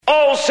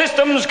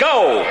systems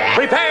go.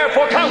 Prepare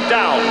for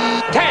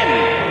countdown.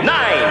 10,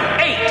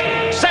 9,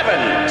 8,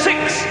 7,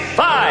 6,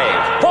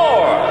 5,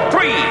 4,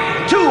 3,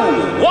 2,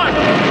 1.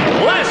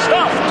 Blast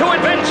off to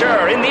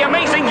adventure in the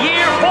amazing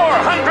year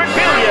 400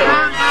 billion.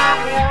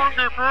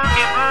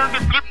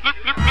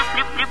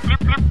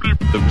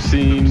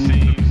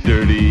 Obscene,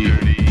 dirty,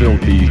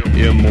 filthy,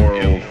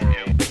 immoral.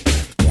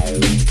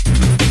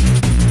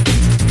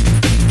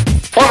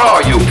 What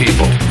are you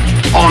people?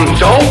 On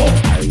dope?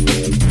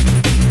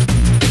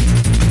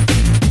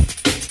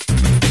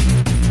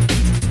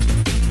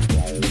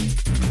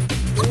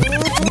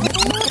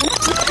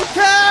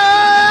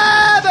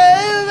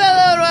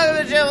 Welcome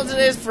to Jail.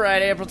 Today's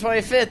Friday, April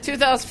 25th,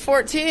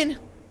 2014.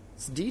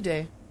 It's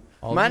D-Day.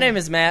 My name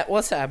is Matt.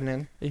 What's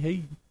happening?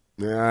 Hey.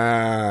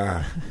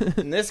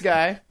 And this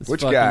guy.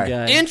 Which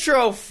guy?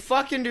 Intro,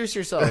 fuck induce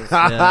yourselves.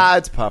 Yeah.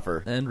 It's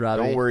Puffer. And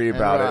Robbie. Don't worry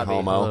about it, Robbie.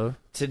 homo. Hello.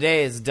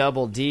 Today is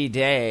double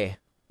D-Day.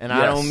 And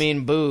I don't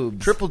mean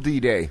boobs. Triple D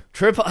Day.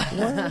 Triple.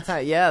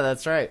 Yeah,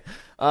 that's right.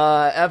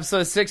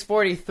 Episode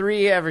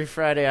 643 every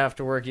Friday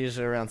after work,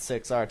 usually around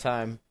 6 our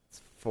time.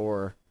 It's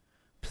for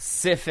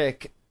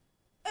Pacific.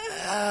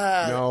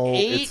 No,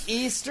 8 it's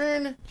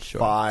Eastern?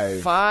 Sure.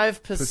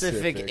 5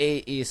 Pacific,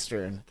 8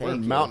 Eastern. We're Thank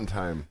in you. Mountain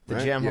Time.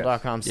 Right?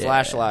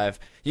 TheJamhole.com/live.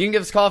 You can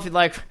give us a call if you'd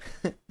like.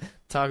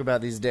 Talk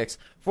about these dicks.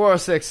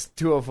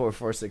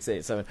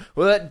 406-204-4687.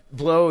 Will that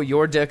blow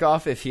your dick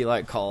off if he,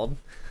 called?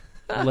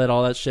 Let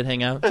all that shit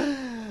hang out.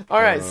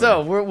 All right,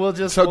 so we'll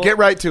get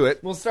right to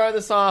it. We'll start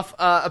this off.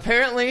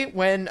 Apparently,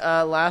 when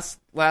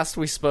last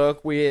we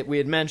spoke, we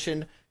had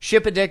mentioned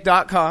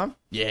shipadick.com.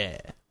 Yeah.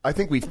 I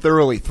think we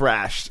thoroughly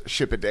thrashed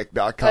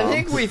shipadick.com. I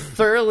think we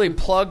thoroughly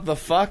plugged the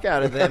fuck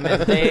out of them.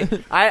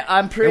 And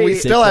I'm pretty. And we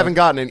still haven't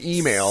gotten an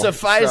email.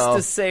 Suffice so.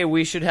 to say,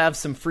 we should have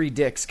some free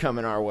dicks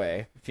coming our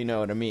way, if you know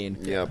what I mean.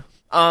 Yep.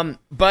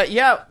 But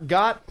yeah,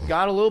 got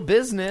a little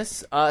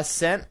business.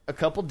 Sent a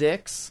couple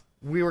dicks.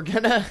 We were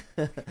gonna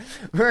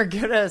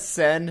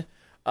send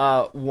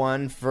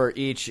one for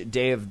each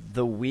day of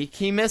the week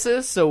he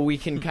misses, so we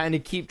can kind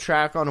of keep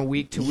track on a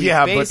week to week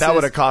basis. But that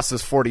would have cost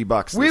us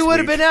 $40. We would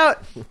have been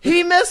out.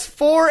 He missed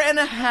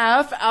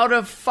 4.5 out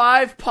of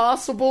 5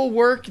 possible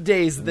work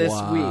days this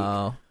week.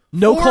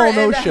 No Four call, and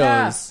no a shows.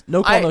 half.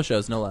 No call, no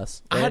shows, no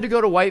less. I had to go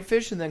to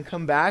Whitefish and then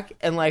come back,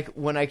 and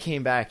when I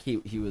came back,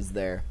 he was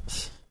there,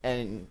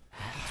 and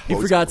He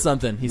forgot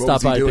something. He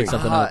stopped by to pick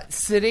something up.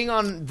 sitting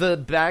on the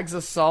bags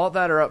of salt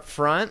that are up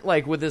front,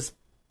 with his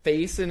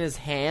face in his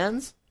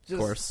hands. Of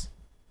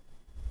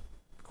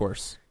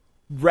course.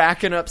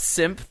 Racking up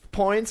simp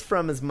points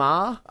from his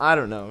ma. I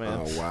don't know,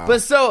 man. Oh, wow.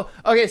 But so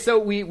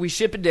we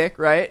ship a dick,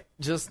 right?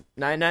 Just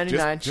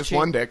 $9.99. Just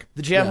one dick.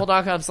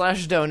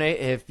 TheJamhole.com/donate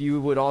if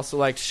you would also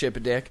like to ship a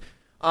dick.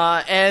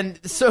 And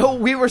so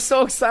we were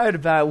so excited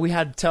about it, we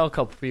had to tell a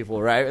couple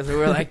people, right? So we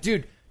were like,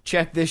 dude,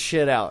 check this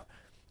shit out.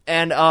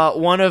 And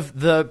one of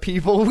the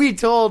people we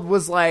told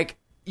was like,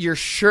 you're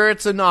sure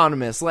it's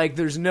anonymous?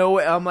 There's no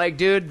way. I'm like,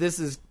 dude, this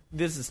is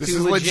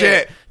too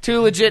legit.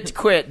 Too legit to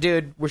quit,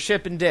 dude. We're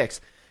shipping dicks.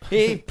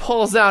 He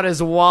pulls out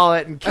his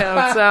wallet and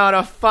counts out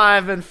a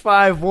 5 and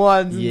 5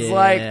 ones. And is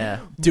like,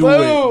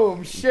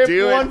 boom, ship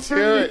one for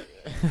me.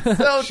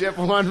 So, ship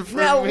one for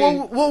now, me.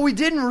 what we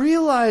didn't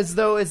realize,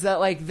 though, is that,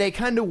 they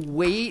kind of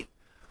wait.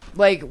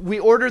 We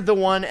ordered the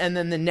one, and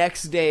then the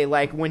next day,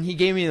 when he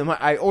gave me the money,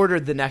 I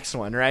ordered the next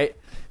one, right?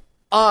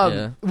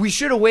 We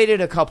should have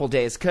waited a couple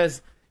days,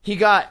 because he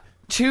got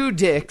 2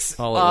 dicks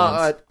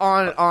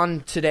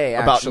on today,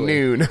 About actually.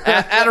 noon.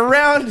 at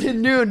around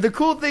noon. The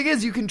cool thing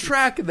is you can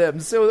track them.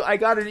 So I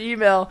got an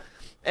email,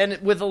 and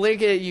with a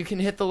link in it, you can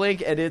hit the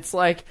link, and it's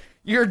like,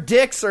 your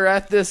dicks are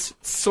at this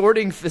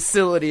sorting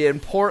facility in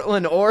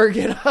Portland,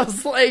 Oregon. I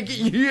was like,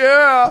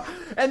 yeah.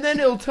 And then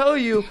it'll tell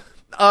you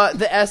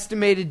the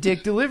estimated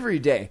dick delivery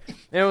day.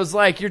 And it was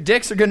like, your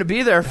dicks are going to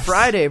be there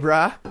Friday,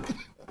 brah.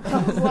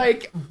 I was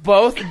like,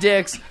 both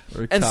dicks.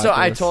 And so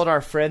I told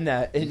our friend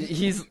that. And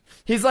he's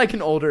like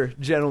an older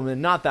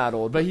gentleman, not that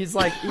old, but he's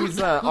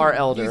our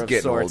elder He's of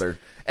getting sorts. older.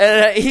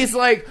 And he's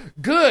like,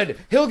 good,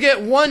 he'll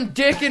get 1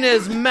 dick in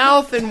his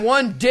mouth and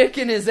 1 dick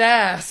in his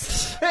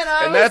ass.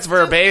 And that's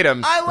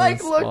verbatim. I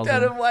looked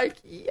at him like,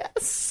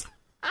 yes.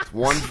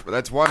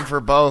 That's one for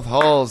both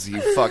holes,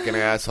 you fucking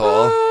asshole.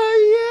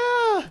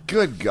 Oh, yeah.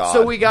 Good God.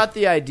 So we got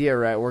the idea,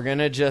 right? We're going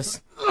to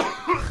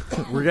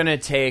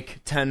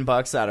take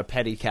 $10 out of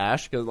petty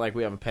cash, because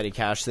we have a petty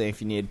cash thing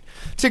if you need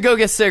to go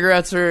get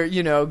cigarettes or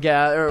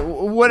gas or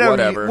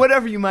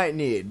whatever you might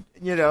need,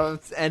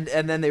 and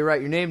then they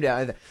write your name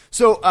down.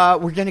 So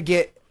we're gonna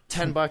get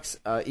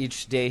 $10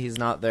 each day he's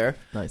not there.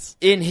 Nice.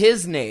 In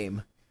his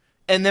name.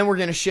 And then we're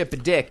going to ship a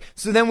dick.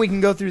 So then we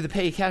can go through the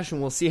petty cash and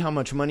we'll see how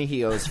much money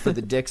he owes for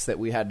the dicks that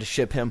we had to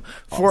ship him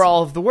for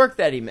all of the work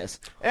that he missed.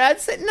 And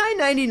I'd say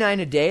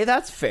 $9.99 a day.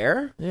 That's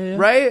fair. Yeah.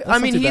 Right?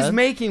 That's he's bad.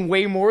 making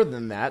way more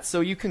than that, so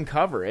you can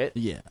cover it.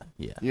 Yeah.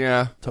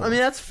 Yeah. Totally. I mean,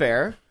 that's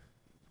fair.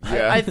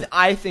 Yeah.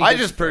 I think I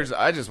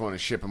just want to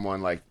ship him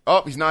one. Like,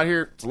 oh, he's not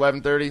here. It's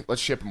 11:30.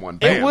 Let's ship him one.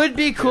 Bam. It would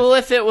be cool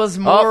if it was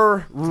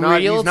more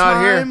real he's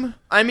not here. time.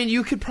 I mean,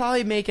 you could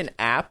probably make an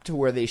app to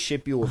where they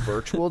ship you a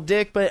virtual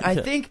dick, but I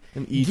think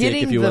An e-dick,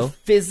 getting if you the will.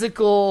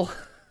 physical,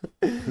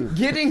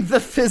 getting the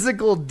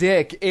physical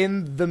dick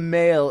in the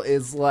mail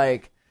is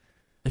like.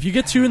 If you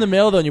get 2 in the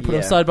mail though, and you put them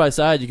Yeah. side by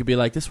side, you could be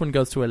like, this one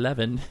goes to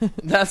 11.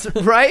 That's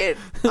right.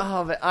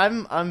 Oh, but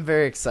I'm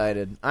very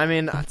excited. I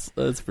mean, That's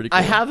pretty cool.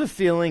 I have a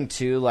feeling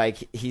too,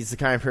 like he's the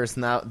kind of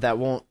person that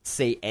won't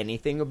say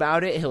anything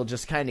about it. He'll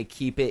just kind of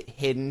keep it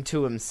hidden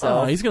to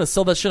himself. Oh, he's gonna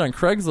sell that shit on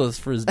Craigslist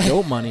for his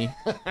dope money.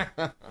 He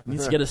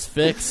needs to get his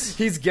fix.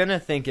 He's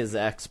gonna think his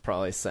ex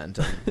probably sent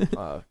him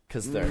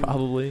because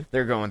Probably.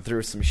 they're going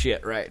through some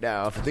shit right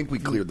now. I think we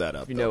cleared that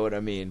up. If you know what I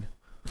mean.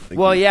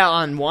 Well, yeah,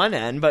 on one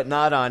end, but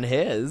not on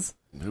his.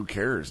 Who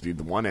cares, dude?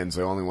 The one end's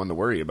the only one to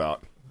worry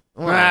about.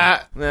 Nah.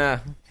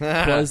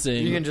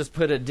 Buzzing. You can just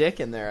put a dick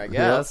in there, I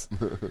guess.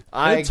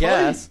 I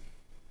guess.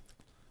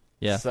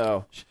 Yeah.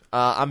 So,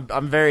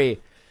 I'm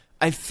very.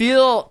 I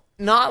feel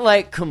not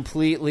like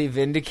completely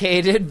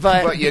vindicated,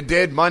 But you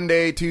did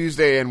Monday,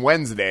 Tuesday, and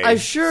Wednesday. I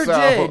sure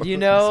so- did. You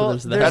know, So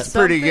there's that. there's That's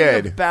pretty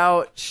something good.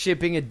 about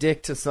shipping a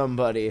dick to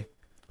somebody.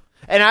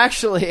 And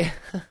actually,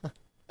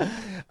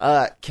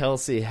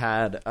 Kelsey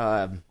had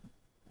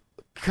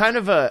kind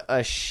of a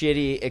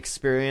shitty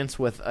experience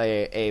with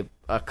a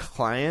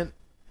client.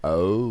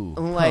 Oh.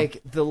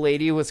 Like the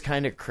lady was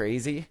kind of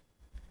crazy,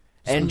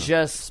 and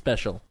just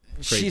Special.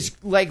 Crazy. she's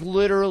like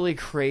literally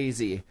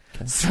crazy.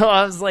 So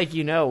I was like,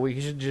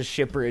 we should just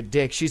ship her a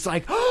dick. She's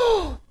like,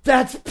 oh,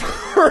 that's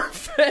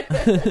perfect.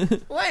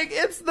 Like,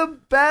 it's the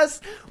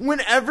best.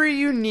 Whenever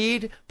you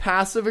need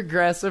passive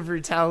aggressive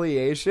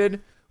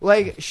retaliation,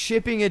 like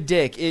shipping a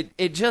dick, it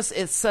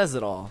says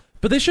it all.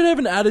 But they should have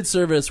an added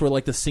service where,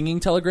 like, the singing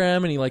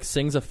telegram, and he, like,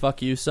 sings a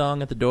fuck you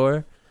song at the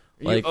door.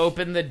 Like, You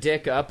open the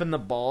dick up and the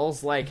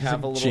balls like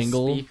have a little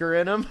jingle. speaker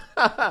in them.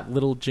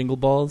 little jingle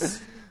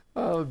balls.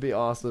 That would be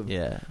awesome.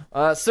 Yeah.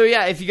 So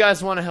yeah, if you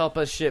guys want to help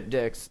us ship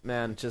dicks,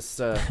 man, just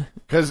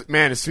Because,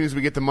 man, as soon as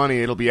we get the money,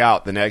 it'll be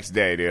out the next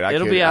day, dude.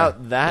 it'll be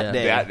out that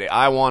day. That day.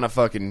 I want to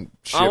fucking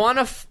ship. I want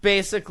to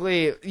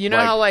basically,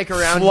 how like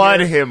around flood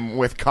here, him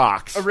with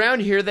cocks.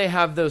 around here they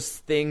have those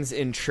things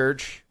in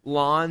church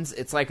lawns.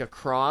 It's like a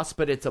cross,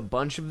 but it's a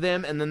bunch of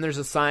them, and then there's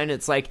a sign.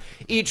 It's like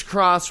each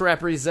cross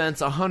represents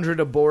 100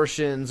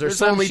 abortions or There's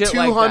some only shit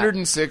like that.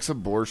 206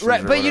 abortions.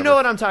 Right, or but you whatever. know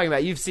what I'm talking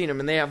about. You've seen them,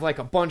 and they have like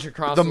a bunch of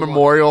crosses. The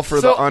memorial for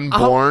the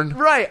unborn.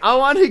 Right, I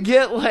want to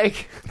get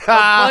like a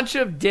bunch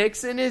of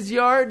dicks in his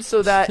yard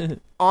so that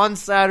on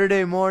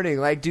Saturday morning,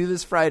 like do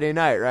this Friday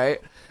night, right?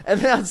 And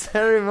then on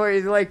Saturday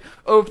morning, he like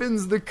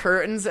opens the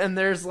curtains and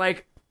there's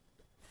like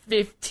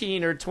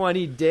 15 or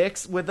 20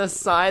 dicks with a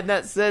sign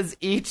that says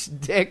each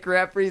dick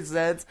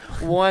represents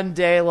 1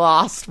 day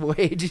lost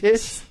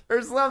wages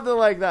or something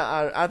like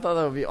that. I thought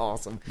that would be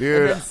awesome.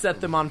 Dude. And then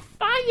set them on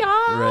fire.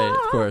 Right,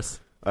 of course.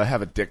 I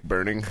have a dick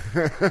burning.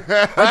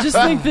 I just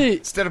think that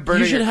Instead of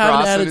burning you should a have an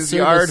cross in added his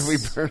yard, we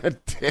service. burn a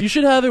dick. You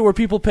should have it where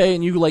people pay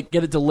and you like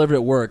get it delivered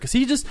at work.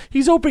 Because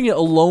he's opening it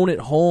alone at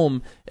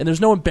home and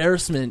there's no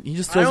embarrassment. He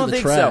just I throws it don't in the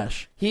think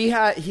trash.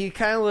 so. He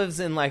kind of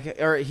lives in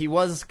he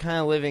was kind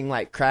of living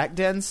like crack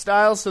den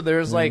style. So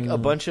there's like a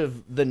bunch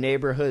of the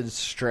neighborhood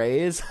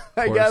strays,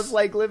 I course. guess,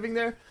 like living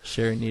there.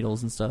 Sharing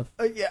needles and stuff.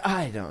 Yeah,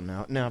 I don't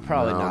know. No,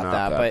 probably No, not not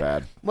that. that But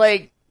bad.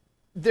 like,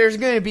 there's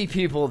going to be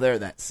people there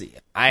that see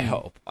it. I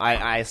hope.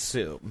 I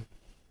assume.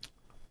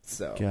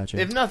 So, Gotcha.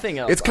 if nothing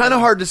else, It's kind of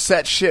hard to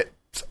set shit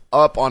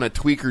up on a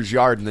tweaker's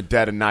yard in the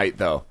dead of night,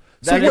 though.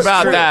 That Think is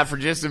about true. that for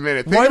just a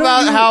minute. Why Think don't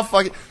about you- how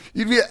fucking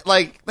you'd be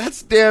like.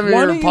 That's damn near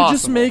Why don't impossible. you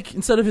just make,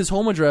 instead of his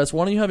home address,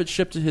 why don't you have it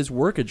shipped to his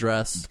work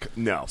address?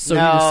 no. So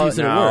he receives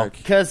it at work.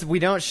 because we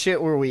don't shit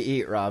where we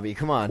eat, Robbie.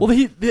 Come on. Well,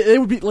 it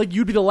would be like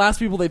you'd be the last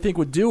people they think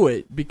would do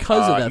it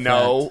because of that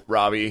no, fact.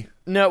 Robbie.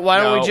 no,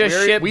 why don't No, we just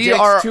we're- ship we dicks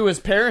are- to his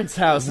parents'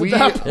 house? We,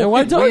 Yeah,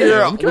 why don't we you?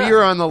 are, Come on. we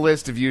are on the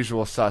list of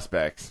usual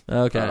suspects.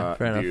 Okay,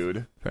 fair enough.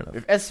 Dude. Fair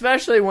enough.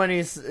 Especially when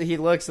he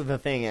looks at the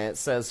thing and it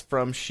says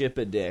from ship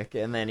a dick,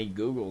 and then he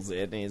Googles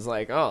it and he's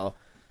like, oh,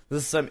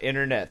 this is some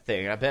internet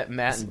thing. I bet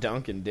Matt and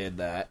Duncan did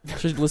that.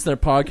 Should listen to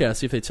their podcast,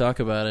 see if they talk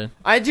about it.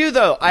 I do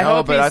though. I No,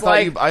 hope but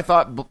he's I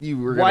thought you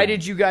were. why gonna,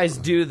 did you guys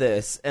do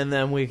this? And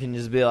then we can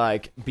just be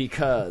like,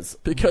 because.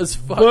 Because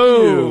fuck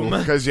Boom. you.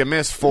 Because you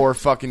missed 4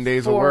 fucking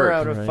days of 4 work.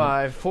 out of Right.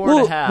 5, 4 Well,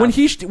 and a half. when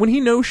he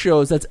no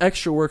shows, that's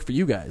extra work for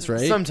you guys,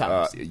 right?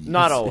 Sometimes.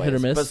 Not It's always, hit or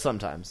miss? but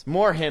sometimes.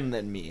 More him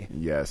than me.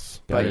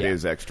 Yes, Got but it. it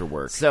is extra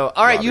work. So,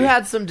 all right, you Robbie.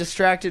 had some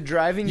distracted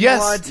driving you Yes,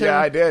 wanted to, yeah,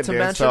 I did, to dude.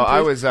 mention, So I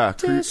please? was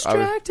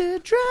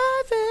Distracted driving.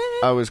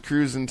 I was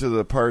cruising to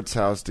the parts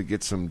house to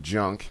get some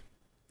junk,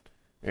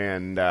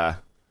 and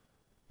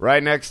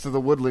right next to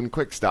the Woodland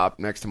Quick Stop,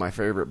 next to my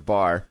favorite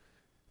bar,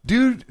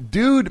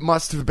 dude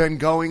must have been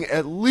going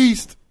at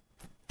least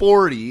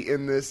 40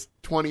 in this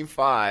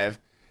 25,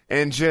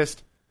 and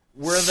just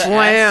Where the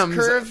slams.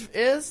 X curve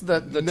is?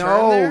 The turn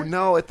no, there?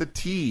 no, at the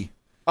T.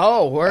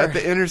 Oh, where? at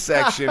the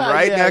intersection,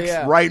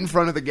 right in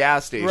front of the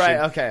gas station. Right,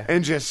 okay.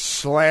 And just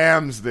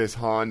slams this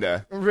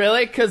Honda.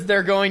 Really? Because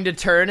they're going to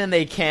turn and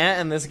they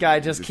can't, and this guy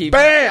just keeps...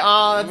 Bam!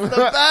 Oh, that's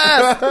the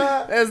best!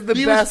 That's the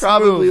He best was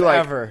probably move like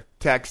ever.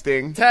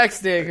 texting.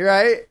 Texting,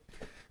 right?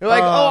 You're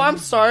like, oh, I'm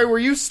sorry, were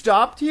you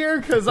stopped here?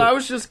 Because I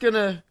was just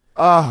gonna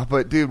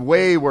But dude,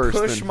 way worse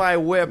push than my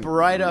whip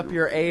right up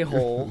your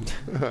a-hole.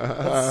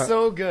 It's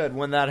so good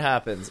when that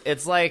happens.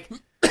 It's like...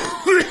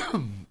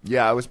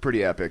 Yeah, it was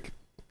pretty epic.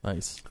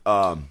 Nice.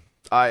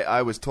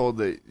 I was told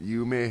that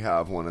you may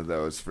have one of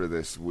those for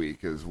this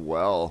week as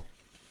well.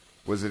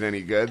 Was it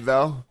any good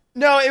though?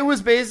 No, it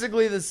was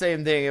basically the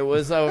same thing. It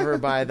was over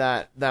by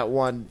that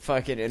one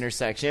fucking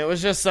intersection. It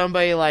was just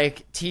somebody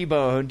like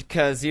T-boned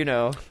because, you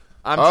know,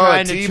 I'm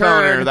trying to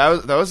turn.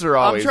 Those are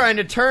always... I'm trying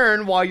to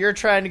turn while you're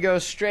trying to go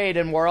straight,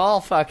 and we're all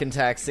fucking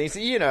texting. So,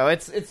 you know,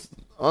 it's...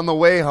 On the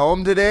way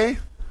home today?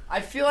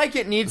 I feel like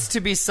it needs to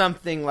be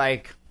something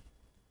like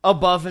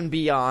above and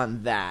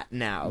beyond that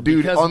now.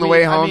 Dude, because on the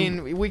way home... I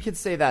mean, we could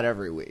say that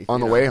every week. On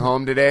the way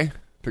home today,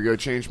 to go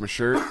change my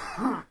shirt,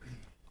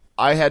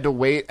 I had to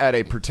wait at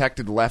a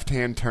protected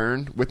left-hand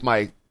turn with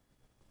my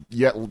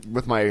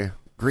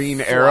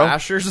green arrow.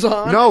 Flashers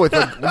on? No, with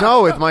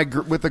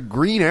a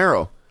green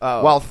arrow.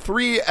 Oh. While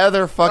 3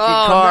 other fucking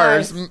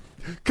cars nice.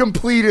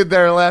 Completed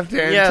their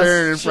left-hand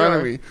turn in front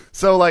of sure. me.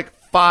 So, like,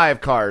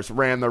 5 cars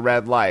ran the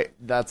red light.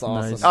 That's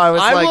awesome. Nice.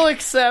 I will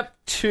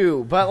accept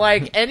 2, but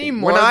like any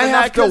more When I than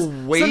have that, 'cause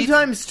to wait-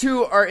 sometimes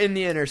 2 are in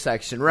the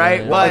intersection,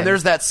 right? Yeah. Well, But and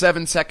there's that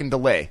 7-second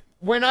delay.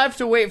 when I have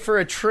to wait for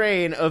a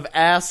train of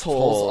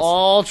assholes Holes.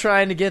 all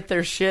trying to get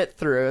their shit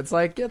through, it's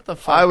like, get the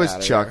fuck I was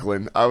outta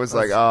chuckling. I was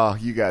like, oh,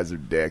 you guys are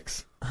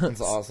dicks. here.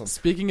 That's awesome.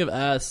 Speaking of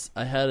ass,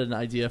 I had an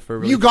idea for a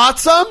really... You got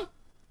some?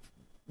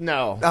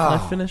 No. Can I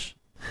finish?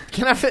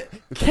 Can I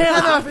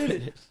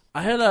finish?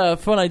 I had a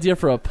fun idea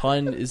for a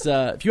pun. Is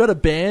if you had a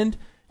band,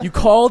 you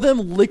call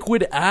them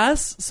Liquid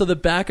Ass, so the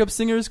backup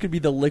singers could be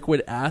the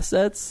Liquid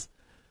Assets,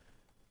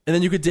 and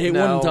then you could date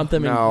one and dump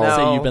them No. and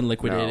say No. you've been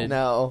liquidated.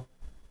 No.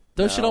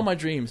 Don't shit on my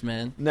dreams,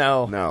 man.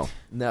 No. No.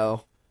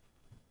 No.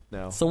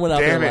 No. Someone out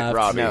Damn there it, laughed.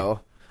 Robbie. No.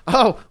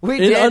 Oh, we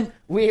In did.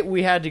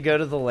 We had to go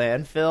to the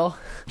landfill,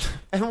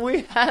 and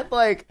we had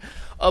like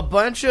a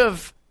bunch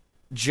of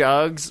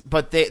jugs,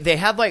 but they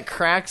had like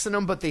cracks in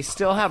them, but they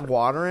still had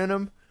water in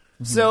them.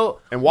 So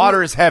And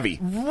water is heavy.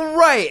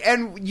 right,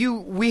 and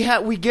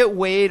we get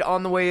weighed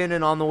on the way in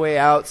and on the way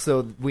out,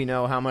 so we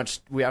know how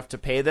much we have to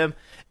pay them.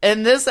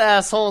 And this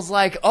asshole's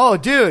like, "Oh,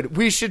 dude,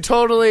 we should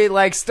totally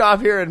like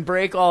stop here and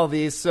break all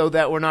these so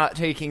that we're not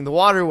taking the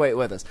water weight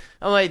with us."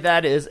 I'm like,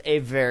 "That is a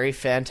very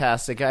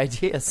fantastic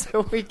idea."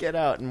 So we get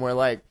out and we're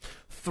like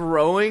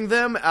throwing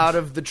them out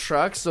of the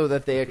truck so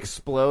that they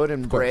explode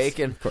and break.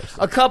 And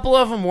a couple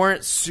of them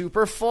weren't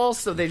super full,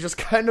 so they just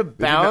kind of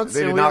bounced.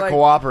 They did and we not like,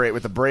 cooperate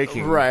with the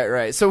braking.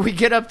 Right. So we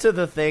get up to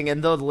the thing,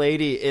 and the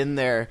lady in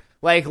there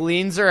like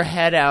leans her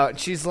head out. And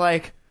she's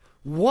like,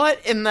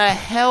 "What in the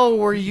hell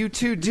were you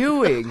two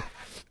doing?"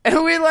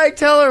 And we like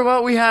tell her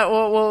what we had,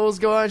 what was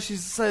going on. She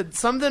said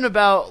something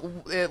about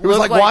It was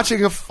like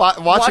watching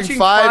watching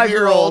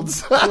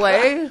 5-year-olds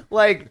play,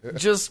 like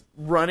just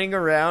running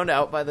around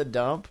out by the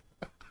dump,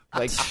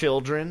 like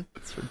children.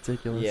 It's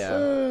ridiculous.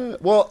 Yeah.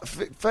 Well,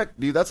 fuck,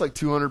 dude, that's like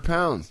 200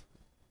 pounds.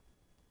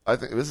 I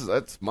think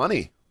that's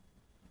money.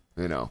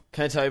 You know.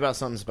 Can I tell you about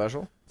something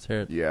special? Let's hear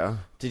it. Yeah.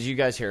 Did you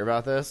guys hear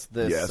about this?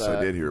 Yes, I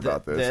did hear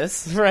about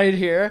this. This right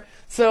here.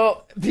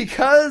 So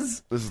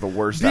because This is the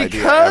worst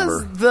idea ever.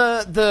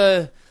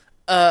 the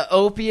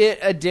opiate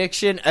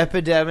addiction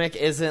epidemic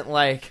isn't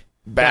like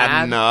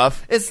Bad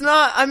enough. It's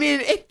not. I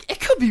mean, it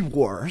could be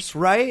worse,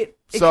 right?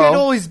 It So? could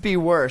always be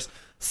worse.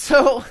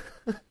 So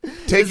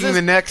Taking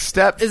the next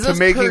step is to this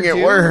making it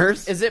Purdue?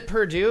 worse. Is it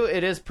Purdue?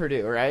 It is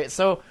Purdue, right?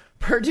 So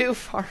Purdue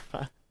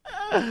Pharma,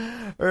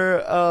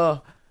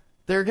 or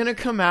they're gonna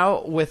come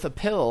out with a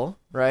pill,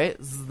 right?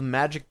 This is the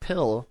magic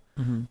pill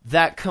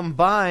that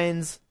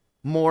combines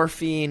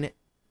morphine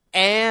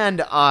and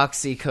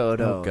oxycodone.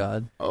 Oh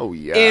God. Oh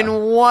yeah. In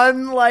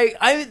one, like,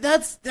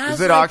 that's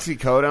Is it like,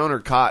 oxycodone or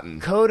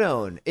cotton?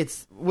 Codone.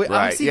 It's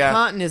Right, yeah.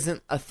 OxyContin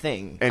isn't a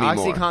thing.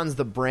 Anymore. OxyContin's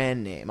the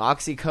brand name.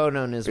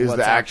 Oxycodone is Is what's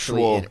the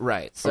actually actual- in,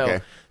 right. So,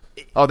 Okay.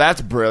 Oh,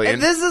 that's brilliant.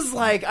 and this is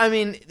like, I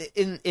mean,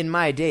 in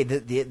my day,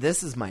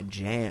 this is my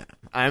jam.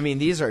 I mean,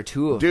 these are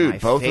two of Dude, my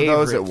both of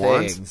those at favorite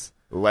once? things.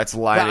 Let's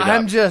line But it up.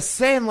 I'm just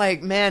saying,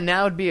 like, man,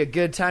 now would be a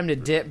good time to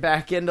dip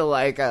back into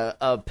like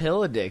a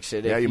pill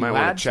addiction. yeah, if you might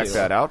had want to check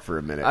that out for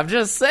a minute. I'm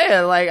just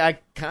saying,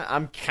 like,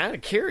 I'm kind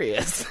of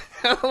curious.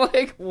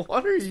 Like,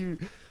 what are you?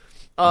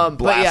 But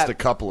Blast yeah, a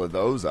couple of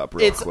those up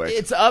real quick.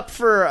 It's up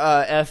for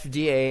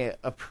FDA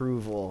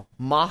approval.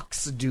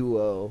 Mox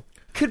Duo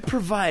could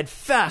provide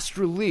fast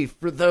relief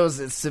for those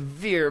in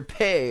severe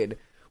pain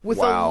with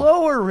Wow. a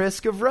lower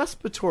risk of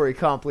respiratory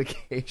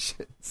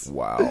complications.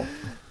 Wow.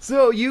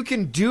 So you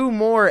can do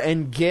more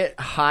and get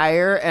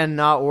higher and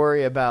not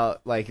worry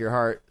about like your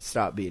heart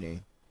stop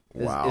beating.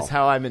 Wow. Is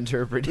how I'm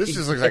interpreting. This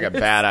just looks like a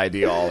bad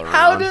idea all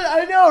around.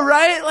 I know,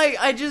 right?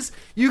 Like,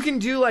 you can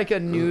do like a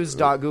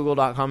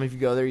news.google.com. If you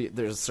go there,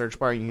 there's a search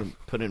bar, and you can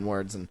put in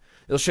words, and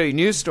it'll show you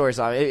news stories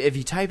on it. If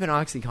you type in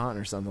OxyContin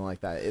or something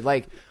like that,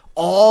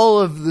 all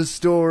of the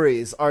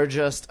stories are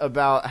just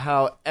about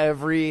how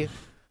every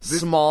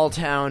small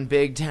town,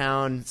 big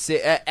town,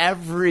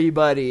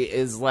 everybody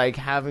is like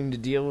having to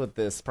deal with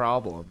this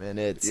problem, and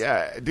it's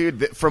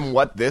dude. From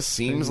what this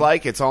seems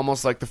like, it's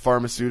almost like the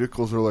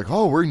pharmaceuticals are like,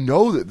 oh, we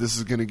know that this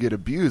is going to get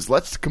abused.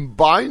 Let's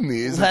combine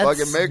these and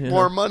fucking make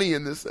more money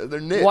in this. Their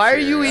niche. Why are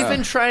you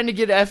even trying to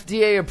get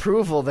FDA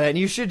approval? Then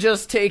you should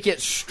just take it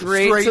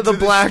straight to the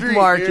black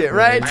market,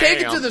 right? Bam.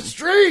 Take it to the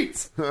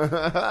streets.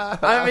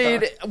 I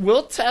mean,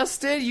 we'll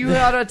test it. You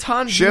got a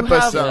ton. Ship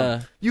us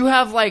some. You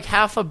have like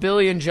 500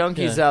 million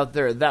junkies out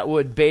there that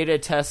would beta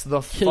test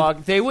the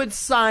fuck. They would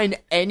sign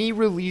any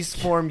release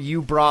form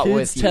you brought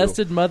with you.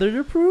 Tested, mother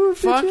approved.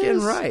 Fucking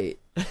right.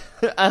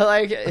 I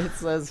like it. It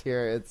says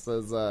here. It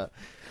says,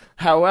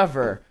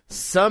 however,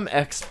 some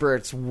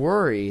experts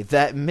worry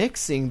that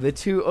mixing the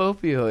two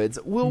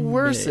opioids will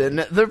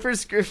worsen the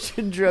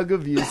prescription drug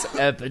abuse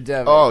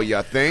epidemic. Oh,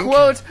 you think?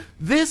 Quote,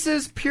 this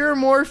is pure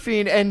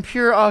morphine and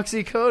pure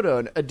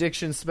oxycodone.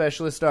 Addiction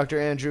specialist Dr.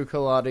 Andrew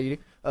Colati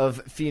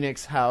of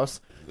Phoenix House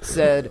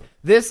said,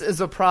 this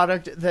is a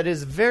product that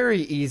is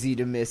very easy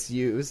to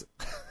misuse.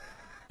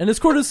 And this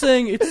quote is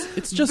saying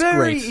it's just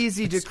very great.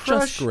 easy to It's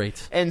crush just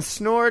great. and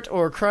snort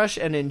or crush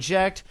and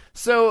inject.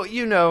 So,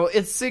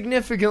 it's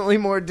significantly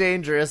more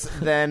dangerous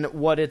than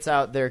what it's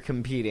out there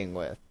competing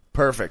with.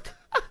 Perfect.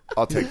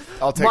 I'll take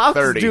Mox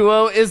 30.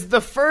 Duo is the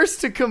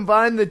first to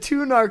combine the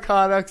two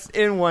narcotics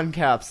in one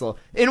capsule.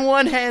 In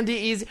one handy,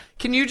 easy.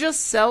 Can you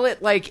just sell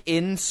it like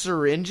in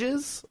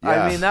syringes? Yeah.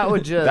 I mean, that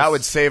would just... That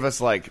would save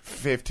us like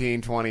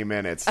 15, 20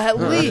 minutes. At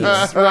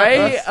least,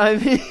 right? I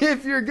mean,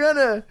 if you're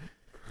gonna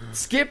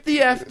skip the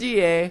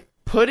FDA,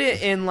 put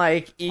it in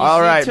like easy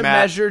All right, to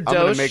Matt, measure dose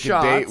I'm gonna make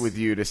shots. a date with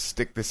you to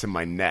stick this in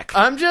my neck.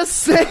 I'm just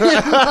saying,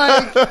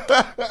 like,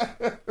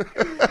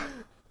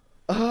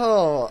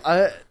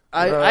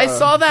 I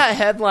saw that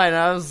headline.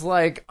 I was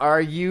like,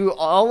 "Are you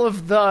all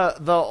of the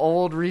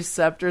old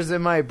receptors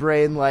in my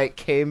brain like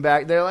came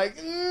back? They're like,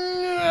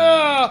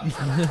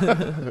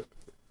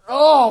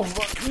 oh,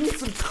 need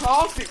some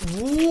coffee.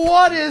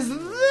 What is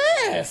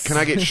this? Can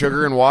I get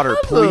sugar and water,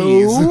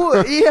 please?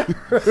 Yeah,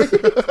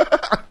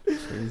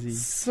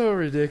 so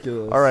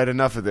ridiculous. All right,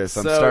 enough of this.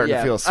 I'm starting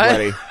to feel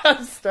sweaty.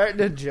 I'm starting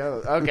to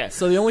joke. Okay,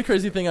 So the only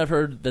crazy thing I've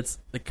heard that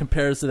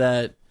compares to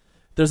that,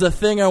 there's a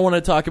thing I want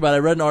to talk about. I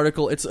read an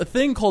article. It's a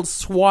thing called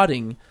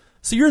swatting.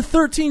 So you're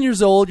 13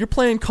 years old. You're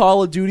playing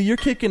Call of Duty. You're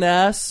kicking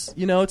ass,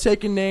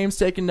 taking names,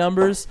 taking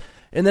numbers.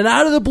 And then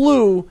out of the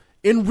blue,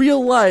 in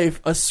real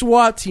life, a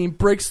SWAT team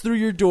breaks through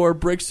your door,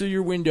 breaks through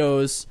your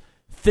windows,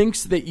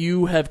 thinks that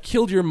you have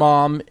killed your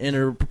mom and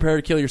are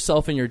prepared to kill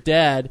yourself and your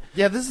dad.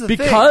 Yeah, this is the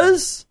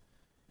because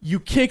you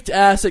kicked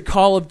ass at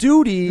Call of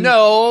Duty.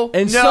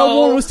 And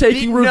someone was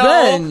taking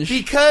revenge. No,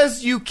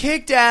 because you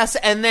kicked ass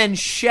and then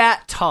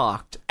shat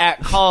talked at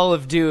Call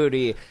of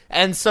Duty,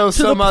 and so to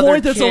some the other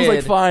point that kid. someone's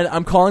like, "Fine,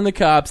 I'm calling the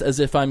cops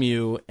as if I'm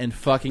you and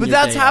fucking." But your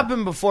that's day up."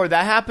 happened before.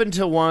 That happened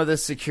to one of the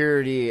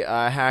security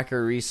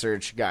hacker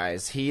research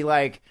guys.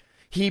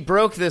 He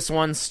broke this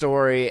one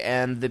story,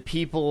 and the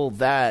people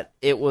that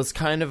it was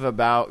kind of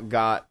about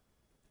got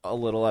a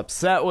little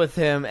upset with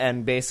him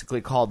and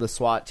basically called the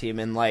SWAT team.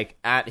 And like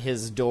at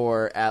his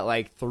door at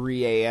like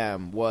 3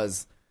 a.m.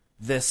 was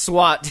this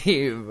SWAT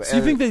team. So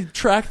you think they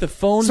track the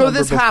phone So number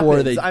this before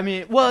happens. they? I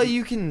mean, well,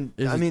 you can.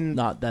 Is I it mean,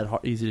 not that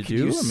easy to you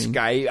do. use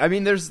Skype. I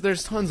mean, there's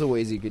tons of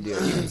ways you could do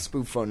it. You can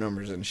spoof phone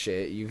numbers and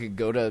shit. You could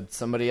go to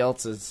somebody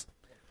else's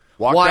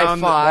Walk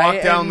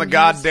Wi-Fi down the and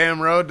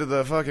goddamn road to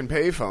the fucking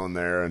payphone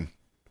there, and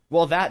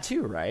well, that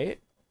too, right?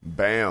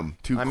 bam,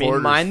 two I quarters.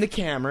 mean, mind the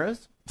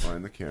cameras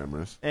Mind the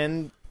cameras.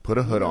 and Put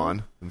a hood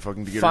on and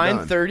fucking get it fine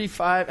done.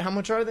 35. How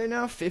much are they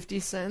now? 50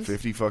 cents.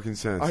 50 fucking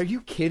cents. Are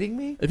you kidding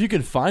me? If you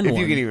can find if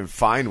one, you can even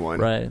find one.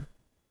 right?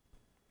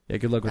 Yeah,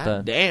 good luck with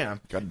God that. damn.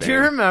 God Do you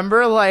damn.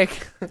 remember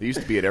like They used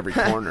to be at every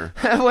corner.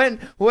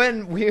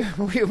 when we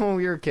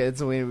were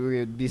kids, we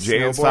would be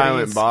Jay and snowboarding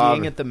Silent and Bob.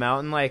 skiing at the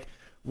mountain. Like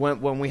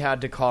when we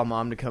had to call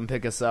mom to come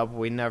pick us up,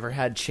 we never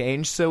had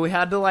change, so we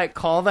had to like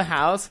call the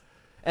house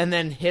and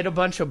then hit a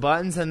bunch of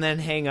buttons and then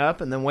hang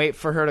up and then wait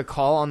for her to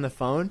call on the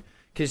phone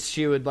because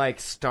she would like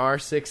star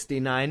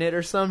 69 it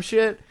or some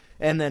shit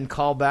and then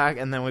call back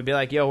and then we'd be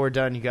like, "Yo, we're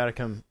done. You gotta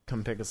come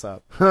pick us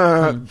up."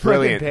 Brilliant.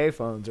 Fucking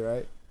payphones,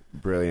 right?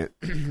 Brilliant.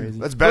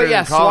 That's But better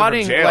yeah, than calling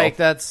swatting from jail. like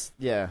that's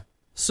yeah.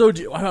 So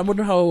I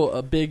wonder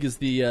how big is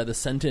the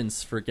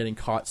sentence for getting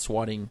caught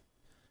swatting?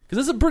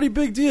 Because that's a pretty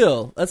big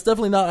deal. That's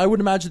definitely not. I would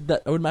imagine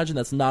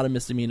that's not a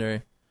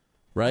misdemeanor,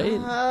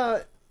 right?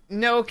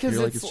 No, because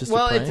You're like, it's it's just a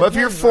well, prank? it Well, if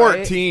you're depends, right?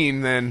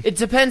 14, then It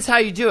depends how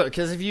you do it,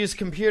 because if you use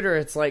computer,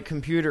 it's like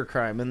computer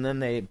crime, and then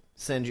they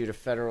send you to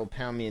federal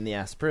pound me in the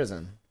ass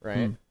prison,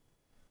 right?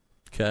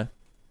 Okay.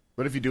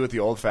 But if you do it the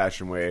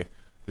old-fashioned way,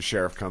 the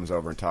sheriff comes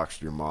over and talks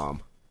to your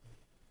mom.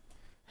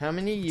 How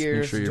many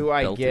years sure you're do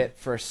I belted. get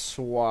for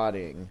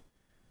swatting?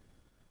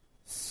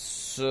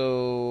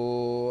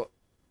 So,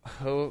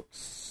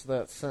 hoax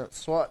that sent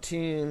SWAT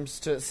teams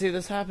to... See,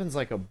 this happens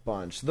like a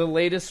bunch. The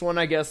latest one,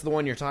 I guess, the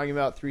one you're talking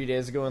about 3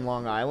 days ago in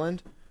Long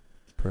Island.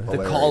 Perhaps.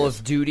 The Call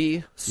of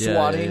Duty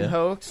swatting yeah.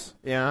 hoax.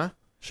 Yeah.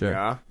 Sure.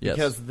 Yeah. Yes.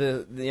 Because is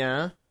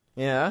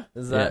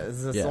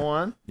this the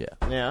one? Yeah.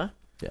 Yeah.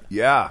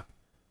 Yeah.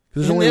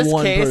 There's In only this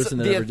one case, person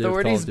that the ever did Call of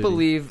authorities Duty.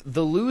 believe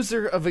the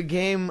loser of a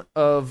game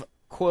of,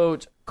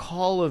 quote,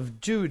 Call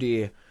of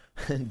Duty,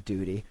 found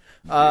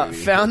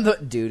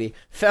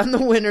the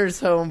winner's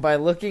home by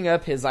looking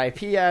up his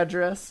IP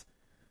address,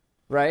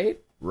 right?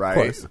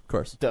 Right. Of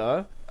course.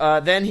 Duh.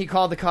 Then he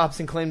called the cops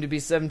and claimed to be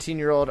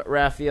 17-year-old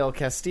Rafael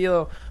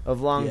Castillo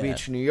of Long Yeah.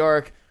 Beach, New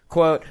York.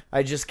 Quote,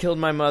 I just killed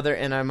my mother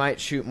and I might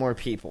shoot more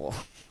people.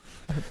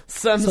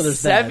 Some So there's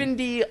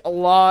 70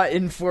 law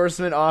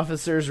enforcement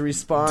officers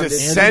responded.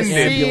 Descended.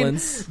 And an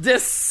ambulance.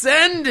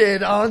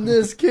 Descended on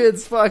this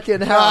kid's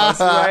fucking house,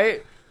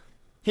 right?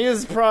 He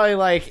was probably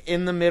like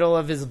in the middle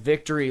of his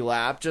victory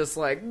lap, just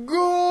like,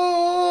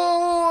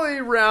 go! He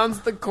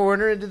rounds the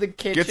corner into the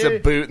kitchen. Gets a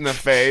boot in the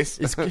face.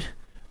 They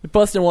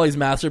bust in while he's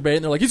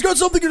masturbating. They're like, he's got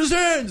something in his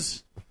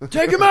hands.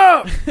 Take him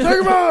out!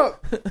 Take him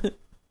out!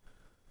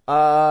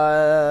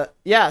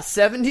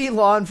 70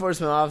 law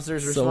enforcement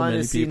officers responded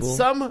to the scene, people.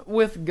 some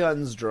with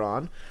guns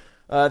drawn.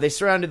 They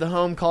surrounded the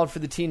home, called for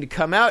the teen to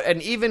come out,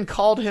 and even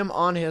called him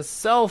on his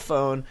cell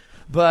phone.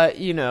 But,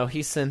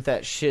 he sent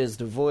that shiz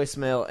to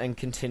voicemail and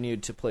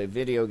continued to play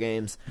video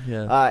games.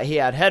 Yeah. He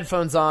had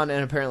headphones on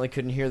and apparently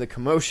couldn't hear the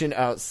commotion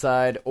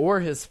outside or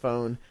his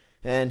phone.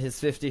 And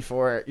his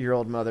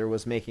 54-year-old mother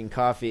was making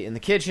coffee in the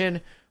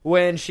kitchen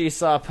when she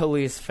saw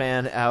police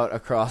fan out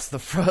across the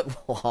front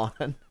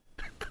lawn.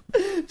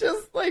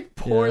 Just like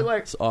pour Yeah,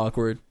 like it's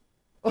awkward.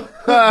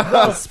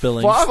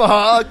 Spilling.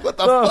 Fuck, what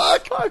the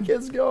fuck? fuck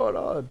is going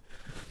on?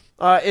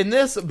 In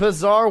this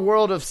bizarre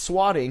world of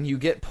swatting, you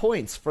get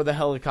points for the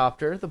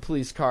helicopter, the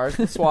police cars,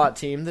 the SWAT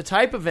team, the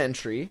type of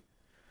entry.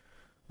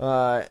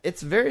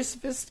 It's very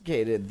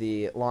sophisticated,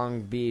 the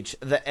Long Beach,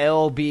 the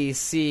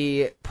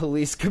LBC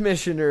police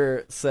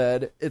commissioner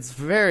said. It's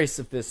very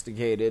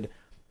sophisticated,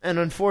 and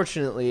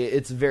unfortunately,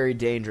 it's very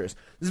dangerous.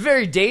 It's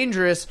very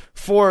dangerous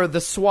for the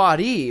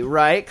SWAT-E,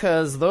 right?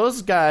 Because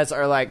those guys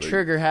are like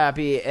trigger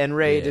happy and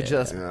ready to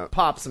just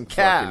pop some Fucking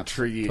caps.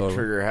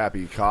 trigger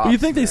happy cops. But you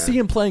think they man. see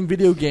him playing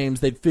video games,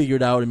 they'd figure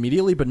it out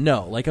immediately, but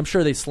no. Like, I'm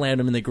sure they slammed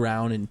him in the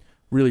ground and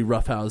really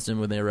roughhoused him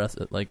when they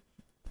arrested, like,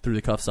 threw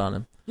the cuffs on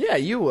him. Yeah,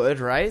 you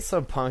would, right?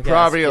 Some punk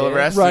Probably ass kid.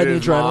 arrested Riding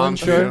his adrenaline, mom,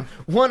 sure. too.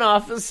 One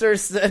officer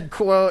said,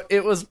 quote,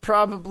 it was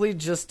probably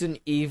just an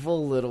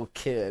evil little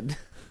kid.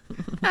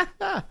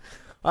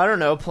 I don't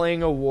know,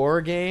 playing a war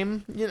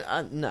game?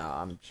 No,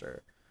 I'm sure.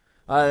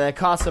 That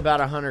costs about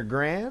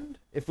 $100,000.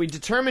 If we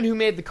determine who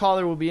made the call,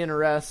 there will be an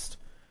arrest.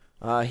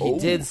 He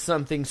did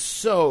something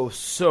so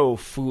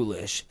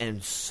foolish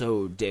and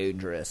so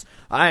dangerous.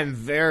 I'm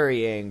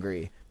very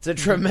angry. It's a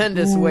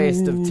tremendous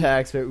waste of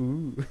taxpayer.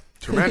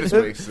 Tremendous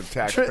waste of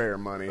taxpayer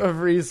money.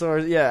 Of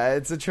resource. Yeah,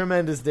 it's a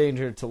tremendous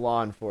danger to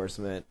law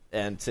enforcement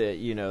and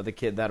to, the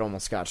kid that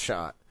almost got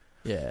shot.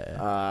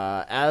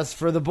 Yeah. As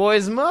for the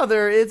boy's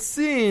mother, it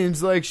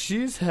seems like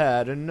she's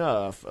had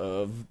enough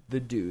of the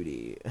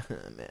duty.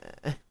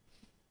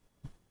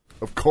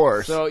 Of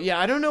course. So, yeah,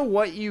 I don't know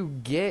what you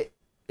get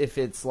if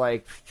it's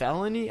like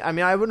felony. I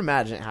mean, I would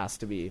imagine it has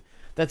to be.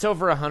 That's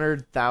over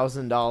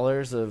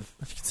 $100,000 of...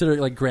 Consider it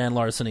like grand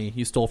larceny.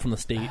 You stole from the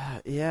state.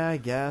 Yeah, I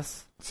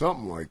guess.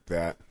 Something like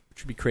that.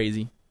 Which would be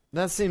crazy.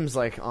 That seems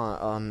like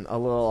on a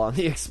little on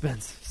the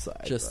expensive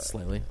side. Just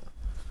slightly.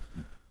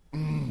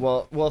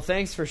 Well,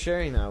 thanks for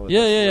sharing that with us.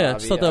 Yeah. Robbie.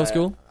 Just thought that was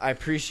cool. I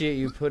appreciate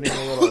you putting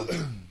a little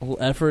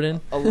effort in.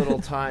 a little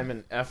time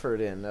and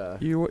effort in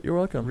You're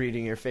welcome.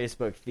 reading your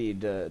Facebook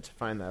feed to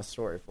find that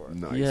story for us.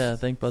 Nice. Yeah,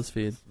 thank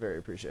BuzzFeed. Very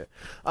appreciate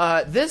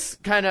it. This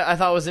kind of I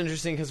thought was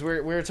interesting because we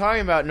were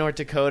talking about North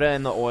Dakota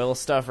and the oil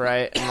stuff,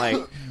 right? And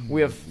like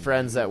we have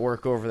friends that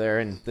work over there,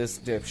 and this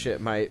dipshit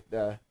might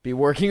be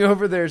working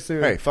over there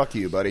soon. Hey, fuck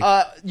you, buddy.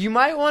 You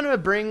might want to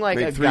bring like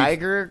Made a 3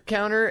 Geiger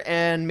counter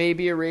and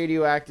maybe a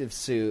radioactive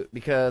suit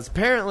because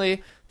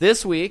apparently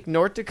this week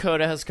North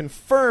Dakota has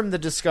confirmed the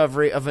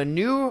discovery of a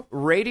new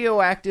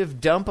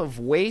radioactive dump of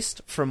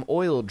waste from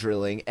oil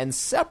drilling, and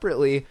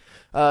separately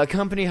a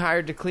company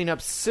hired to clean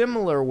up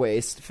similar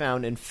waste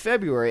found in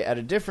February at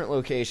a different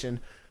location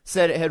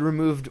said it had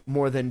removed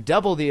more than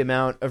double the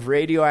amount of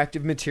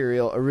radioactive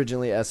material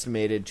originally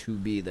estimated to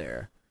be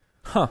there.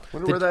 Huh.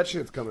 Wonder where that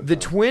shit's coming The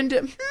from. twin...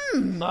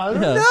 I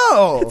don't Yeah.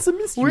 know. It's a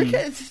mystery. We're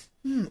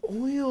getting,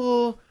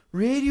 oil,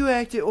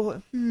 radioactive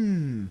oil.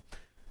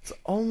 It's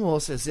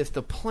almost as if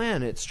the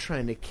planet's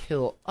trying to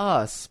kill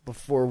us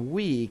before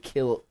we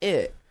kill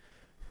it.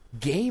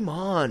 Game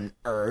on,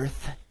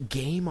 Earth.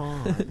 Game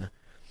on.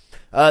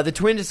 The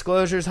twin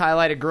disclosures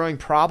highlight a growing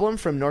problem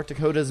from North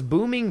Dakota's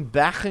booming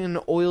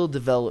Bakken oil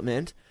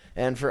development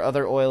and for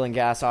other oil and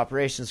gas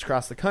operations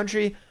across the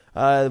country,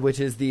 which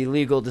is the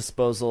legal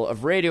disposal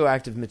of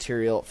radioactive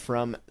material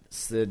from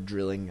the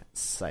drilling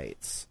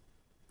sites.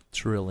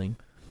 Drilling.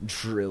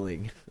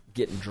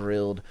 getting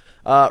drilled.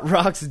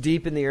 Rocks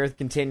deep in the earth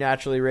contain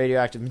naturally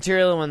radioactive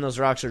material, and when those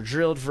rocks are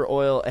drilled for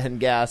oil and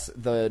gas,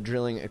 the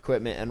drilling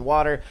equipment and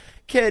water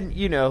can,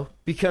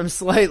 become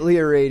slightly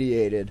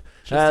irradiated.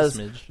 Just a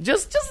smidge.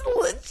 Just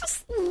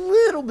a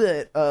little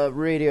bit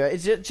radio. It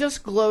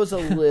just glows a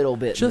little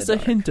bit. Just in a the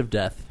dark. hint of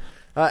death.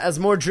 As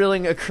more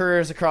drilling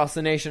occurs across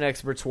the nation,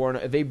 experts warn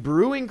of a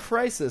brewing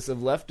crisis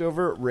of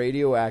leftover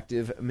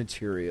radioactive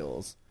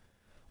materials.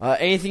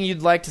 Anything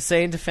you'd like to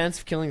say in defense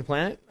of killing the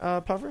planet,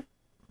 Puffer?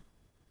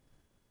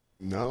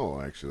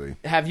 No, actually.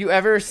 Have you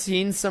ever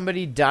seen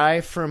somebody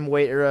die from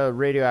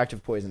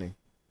radioactive poisoning?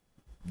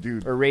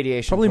 Dude. Or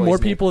radiation Probably poisoning? more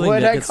people than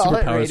What'd that I get call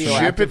it? superpowers.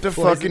 Ship it to Radioactive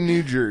fucking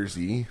New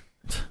Jersey.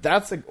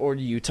 That's or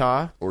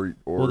Utah. Or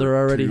Well, they're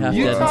already to, half dead.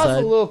 Utah's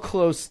inside. a little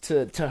close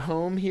to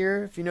home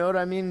here, if you know what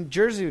I mean.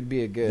 Jersey would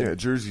be a good... Yeah,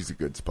 Jersey's a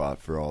good spot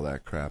for all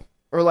that crap.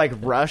 Or like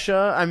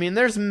Russia. I mean,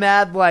 there's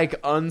mad like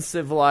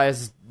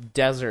uncivilized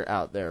desert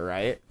out there,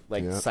 right?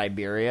 Like Yep.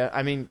 Siberia.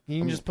 I mean, you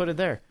can just put it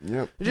there.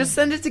 Yep. Just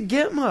send it to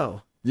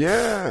Gitmo.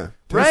 Yeah.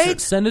 Right?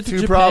 Send it to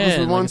Two Japan. problems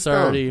with like one it's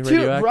already stone. Dude,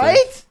 radioactive.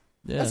 right?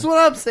 Yeah. That's what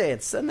I'm saying.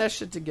 Send that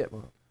shit to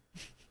Gitmo.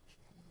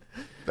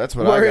 That's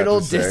what Where I got it'll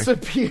to say.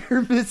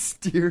 disappear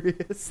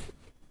mysterious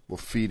We'll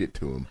feed it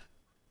to him.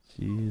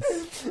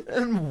 Jeez.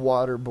 and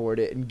waterboard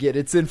it and get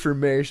its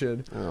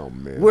information. Oh,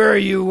 man. Where are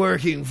you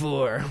working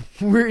for?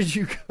 Where'd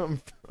you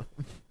come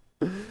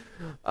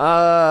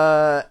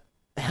from?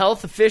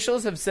 Health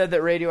officials have said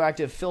that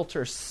radioactive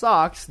filter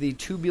socks, the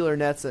tubular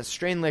nets that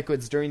strain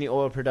liquids during the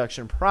oil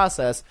production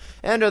process,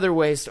 and other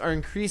waste are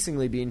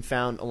increasingly being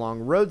found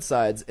along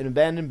roadsides, in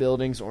abandoned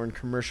buildings, or in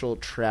commercial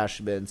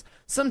trash bins,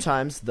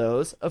 sometimes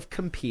those of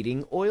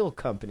competing oil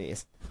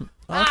companies.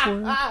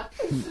 Awkward.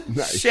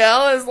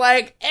 Shell is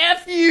like,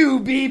 F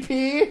you,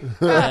 BP!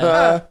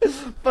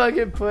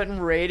 Fucking putting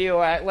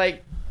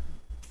radioactive,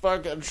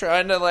 fucking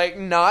trying to,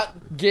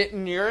 not get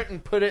near it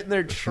and put it in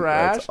their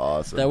trash. That's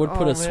awesome. That would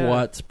put Oh, a man.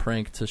 SWAT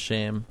prank to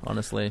shame,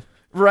 honestly.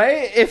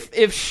 Right?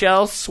 If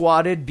Shell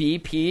swatted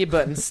BP,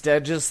 but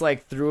instead just,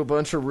 threw a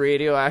bunch of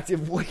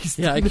radioactive waste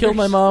Yeah, I in killed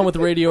their my mom with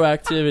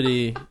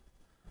radioactivity.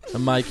 I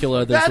might kill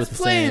others That's with the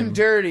playing same.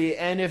 dirty,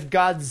 and if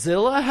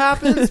Godzilla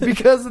happens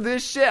because of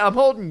this shit, I'm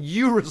holding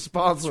you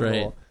responsible.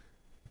 That's right.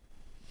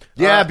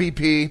 Yeah,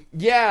 BP.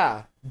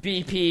 Yeah,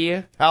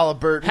 BP.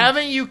 Halliburton.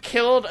 Haven't you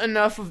killed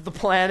enough of the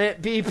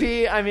planet,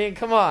 BP? I mean,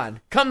 come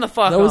on. Come the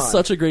fuck That was on.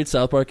 such a great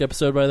South Park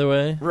episode, by the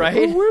way. Right?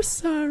 Oh, we're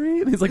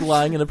sorry. And he's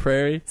lying in a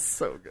prairie.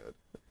 So good.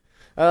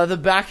 The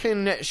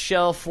Bakken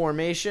Shale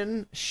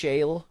Formation,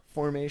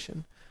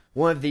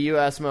 one of the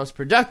U.S. most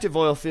productive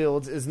oil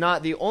fields, is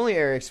not the only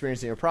area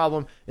experiencing a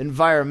problem.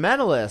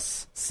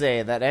 Environmentalists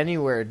say that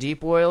anywhere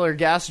deep oil or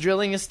gas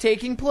drilling is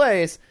taking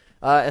place,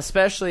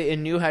 especially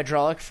in new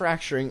hydraulic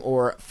fracturing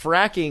or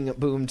fracking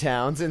boom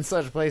towns in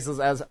such places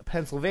as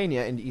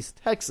Pennsylvania and East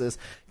Texas,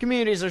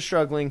 communities are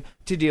struggling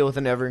to deal with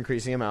an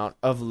ever-increasing amount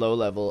of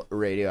low-level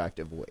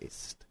radioactive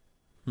waste.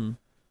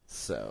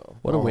 So,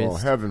 What a Oh,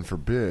 waste. heaven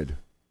forbid.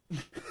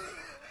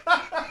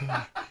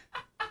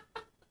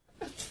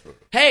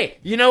 hey,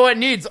 you know what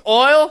needs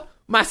oil?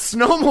 My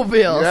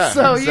snowmobile. Yeah,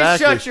 so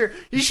exactly.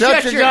 you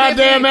Shut shut your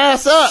goddamn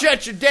ass up.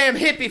 Shut your damn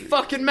hippie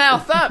fucking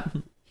mouth up,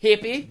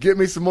 hippie. Get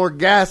me some more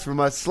gas for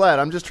my sled.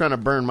 I'm just trying to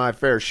burn my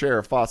fair share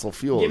of fossil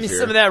fuels Give me here.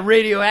 some of that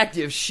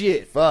radioactive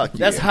shit. Fuck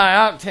That's yeah.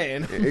 high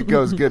octane. It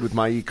goes good with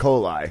my E.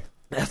 coli.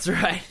 That's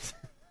right.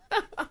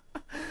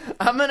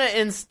 I'm gonna,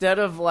 instead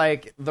of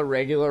the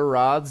regular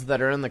rods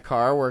that are in the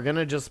car, we're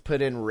gonna just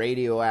put in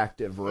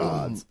radioactive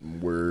rods.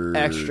 Word.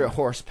 Extra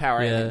horsepower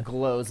and Yeah. it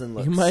glows and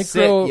looks You might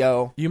sick, grow,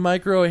 yo. You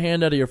might grow a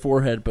hand out of your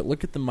forehead, but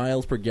look at the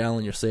miles per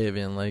gallon you're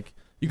saving.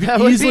 You That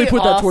could would easily be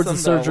put that towards the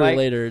awesome, though. surgery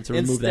later to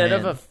remove the instead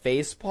hand. of a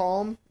face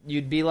palm,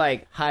 you'd be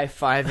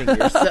high-fiving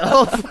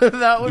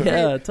yourself.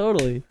 Yeah,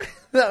 totally.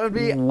 That would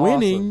be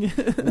Winning.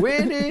 awesome.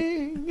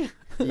 Winning.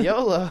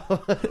 YOLO.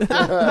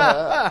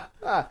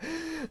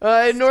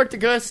 In North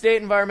Dakota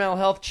State Environmental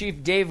Health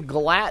Chief Dave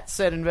Glatt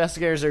said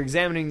investigators are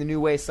examining the new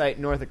waste site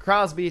north of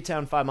Crosby, a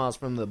town 5 miles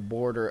from the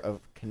border of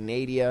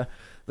Canada.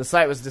 The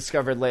site was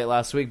discovered late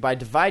last week by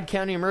Divide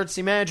County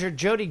Emergency Manager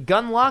Jody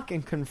Gunlock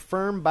and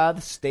confirmed by the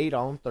state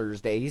on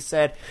Thursday. He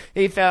said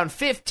he found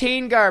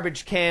 15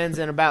 garbage cans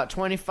and about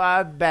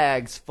 25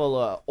 bags full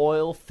of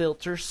oil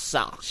filter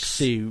socks.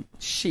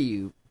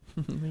 Shoot.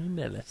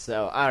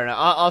 So, I don't know.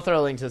 I'll throw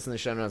a link to this in the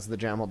show notes at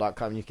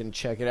thejamhole.com. You can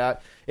check it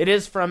out. It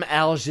is from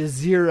Al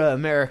Jazeera,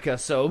 America,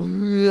 so I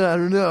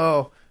don't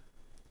know.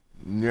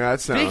 Yeah, that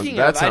Speaking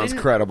sounds of, I didn't-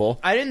 credible.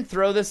 I didn't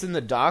throw this in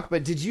the doc,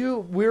 but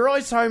we were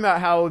always talking about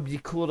how it would be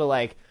cool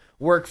to,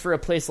 work for a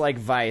place like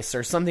Vice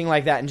or something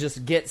like that and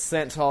just get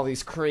sent to all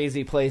these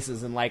crazy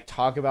places and,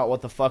 talk about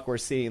what the fuck we're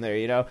seeing there,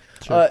 you know?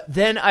 Sure.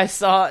 Then I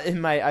saw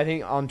I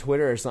think on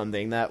Twitter or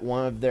something, that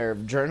one of their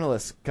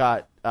journalists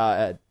got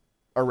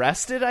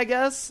arrested, I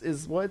guess,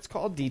 is what it's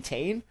called,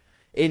 detained,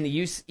 in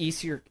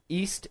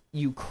East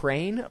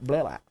Ukraine,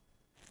 blah, blah.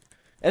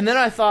 And then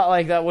I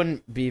thought, that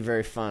wouldn't be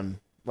very fun.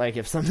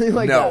 If something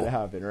like No. that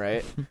happened,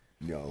 right?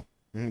 No.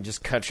 You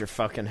just cut your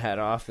fucking head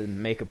off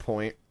and make a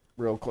point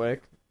real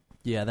quick.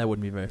 Yeah, that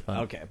wouldn't be very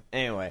fun. Okay.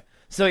 Anyway,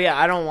 so yeah,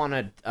 I don't want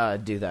to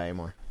do that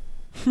anymore.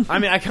 I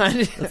mean, I kind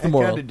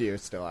of do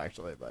still,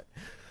 actually, but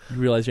You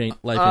realize life ain't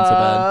so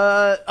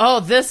bad. Oh,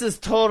 this is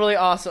totally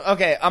awesome.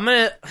 Okay, I'm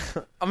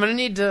gonna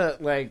need to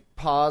like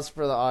pause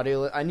for the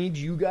audio. I need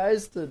you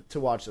guys to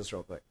watch this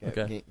real quick.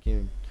 Okay.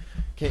 Can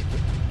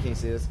you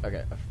see this?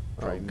 Okay.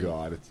 Oh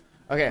God.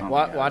 Okay,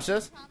 watch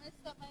this.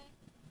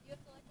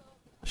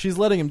 She's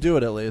letting him do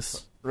it at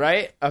least.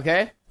 Right? Okay.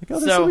 Like, oh,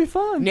 this will be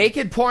fun.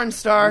 Naked porn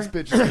star. This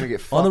bitch is gonna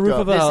get fucked On the roof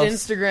up. of a house.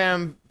 This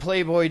Instagram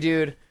Playboy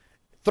dude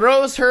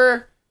throws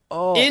her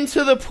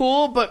into the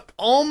pool, but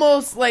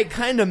almost like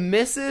kind of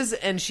misses,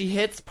 and she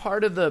hits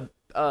part of the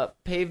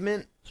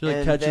pavement. She like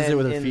and catches then it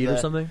with her in feet or the-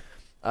 something.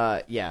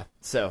 Yeah.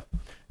 So,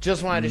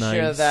 just wanted to Nice.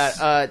 share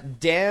that.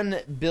 Dan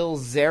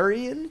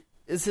Bilzerian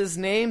is his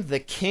name, the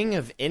king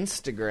of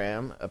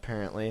Instagram.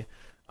 Apparently,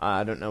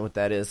 I don't know what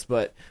that is,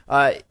 but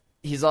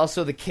he's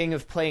also the king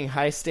of playing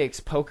high stakes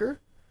poker,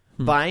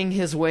 buying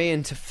his way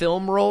into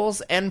film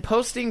roles, and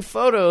posting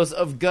photos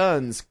of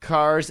guns,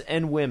 cars,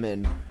 and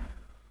women.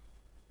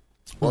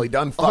 Well, he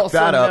done fucked Also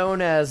that up.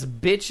 known as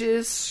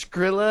Bitches,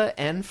 Skrilla,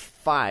 and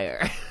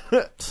Fire.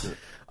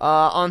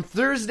 On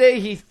Thursday,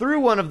 he threw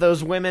one of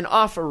those women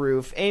off a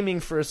roof, aiming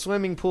for a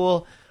swimming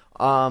pool, but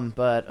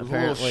A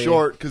apparently little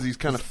short because he's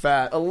kind of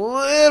fat. a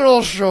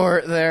little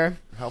short there.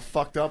 How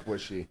fucked up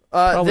was she?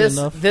 Probably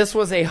enough. This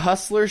was a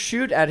hustler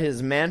shoot at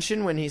his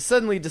mansion when he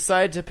suddenly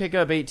decided to pick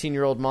up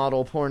 18-year-old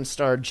model porn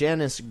star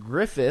Janice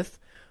Griffith,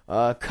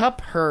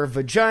 cup her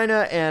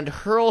vagina, and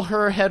hurl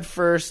her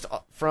headfirst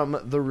from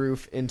the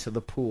roof into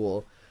the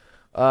pool.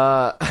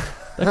 That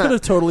could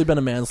have totally been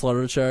a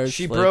manslaughter charge.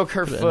 She Like, broke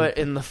her could've foot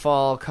in the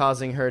fall,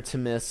 causing her to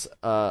miss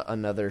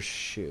another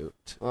shoot.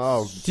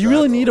 Oh, Do you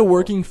really need a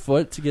working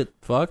foot to get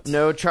fucked?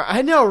 No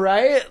I know,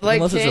 right? Like,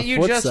 Unless it's can't a you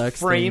foot just sex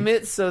frame thing.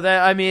 it so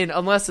that, I mean,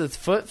 unless it's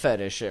foot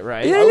fetish shit,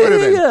 right? Yeah, I would've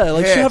been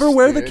Like, she have her pissed,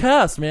 wear the dude.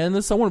 cast,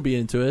 man. Someone would be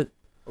into it.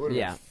 I would've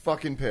Yeah. been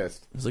fucking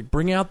pissed. It's like,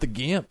 bring out the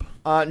gimp.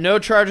 No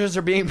charges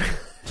are being...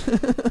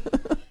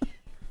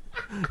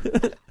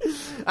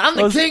 I'm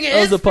the king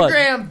that was a of pun.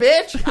 Instagram,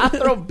 bitch! I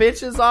throw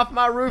bitches off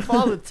my roof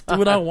all the time. Do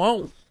what I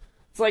want.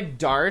 It's like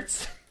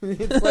darts.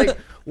 It's like,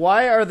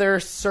 why are there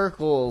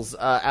circles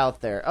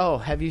out there? Oh,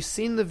 have you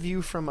seen the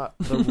view from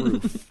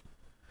the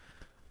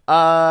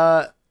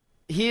roof?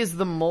 He is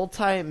the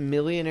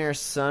multi-millionaire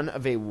son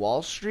of a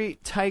Wall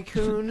Street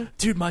tycoon.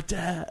 Dude, my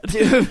dad.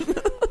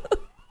 Dude,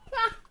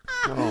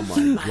 Oh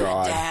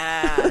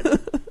my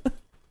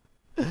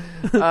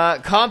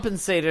God.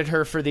 compensated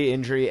her for the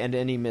injury and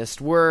any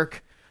missed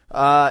work.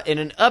 In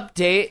an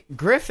update,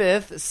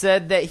 Griffith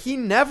said that he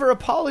never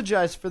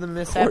apologized for the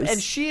mishap, course.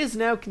 and she is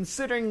now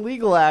considering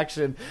legal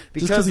action 'cause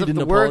because he of the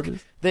didn't work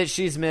apologize? that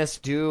she's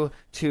missed due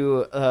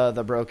to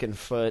the broken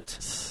foot.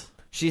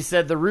 She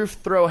said the roof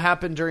throw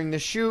happened during the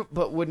shoot,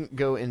 but wouldn't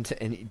go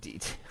into any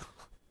detail.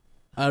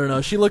 I don't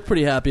know. She looked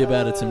pretty happy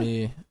about it to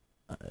me.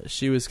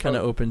 She was kind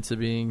of open to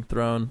being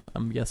thrown,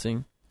 I'm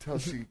guessing. Till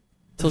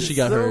she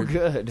got so hurt.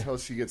 good.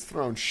 gets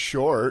thrown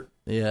short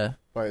Yeah.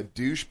 by a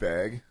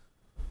douchebag.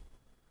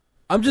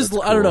 I'm just,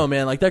 That's I don't cool. know,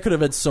 man. Like, that could have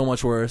been so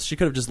much worse. She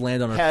could have just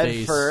landed on her Head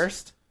face.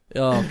 first.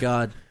 Oh,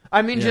 God.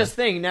 I mean, Yeah. just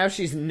think, now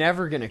she's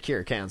never going to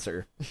cure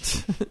cancer.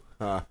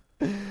 Huh.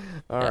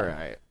 All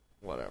right,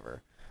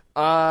 whatever.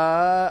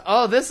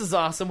 This is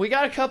awesome. We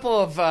got a couple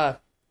of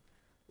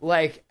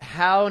like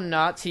how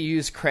not to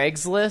use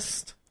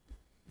Craigslist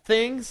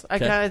things. I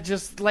Okay. kind of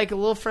just like a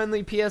little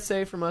friendly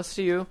PSA from us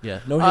to you. Yeah,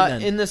 no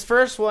hitmen. In this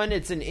first one,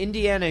 it's an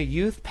Indiana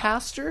youth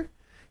pastor.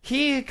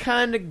 He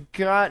kind of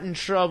got in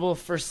trouble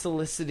for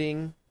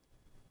soliciting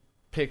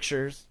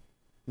pictures,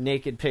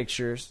 naked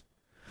pictures.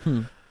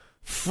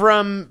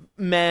 From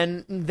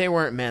men. They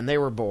weren't men, they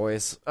were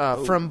boys.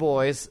 From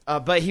boys.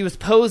 But he was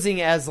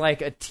posing as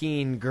like a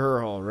teen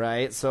girl,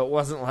 right? So it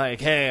wasn't like,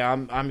 hey,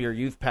 I'm your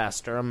youth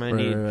pastor. I'm gonna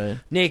need Right.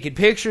 naked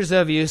pictures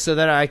of you so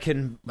that I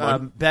can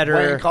better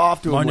Wank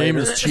off to My him name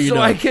later. is Cheetah. so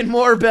I can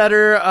more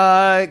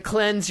better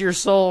cleanse your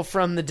soul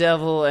from the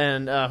devil.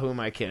 And who am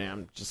I kidding?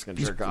 I'm just gonna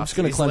jerk off. I'm just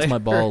going to these cleanse my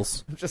later.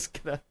 balls. I'm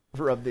just gonna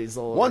rub these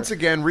all over. Once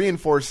again,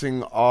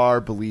 reinforcing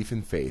our belief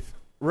in faith.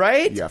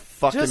 Right? Yeah,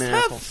 fucking Just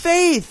asshole. have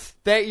faith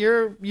that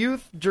your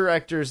youth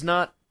director's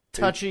not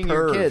touching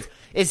your perv. kids.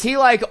 Is he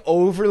like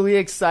overly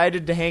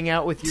excited to hang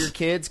out with your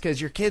kids? Because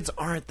your kids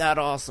aren't that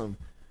awesome.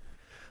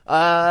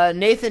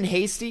 Nathan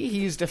Hasty, he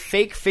used a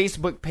fake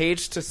Facebook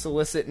page to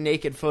solicit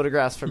naked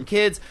photographs from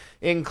kids,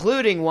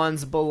 including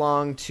ones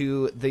belong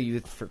to the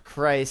Youth for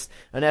Christ.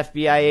 An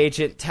FBI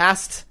agent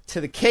tasked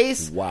to the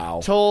case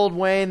told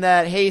Wayne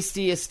that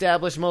Hasty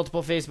established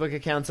multiple Facebook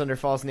accounts under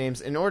false names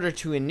in order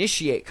to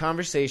initiate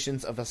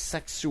conversations of a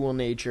sexual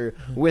nature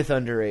with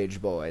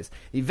underage boys.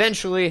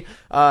 Eventually,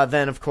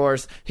 then of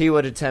course, he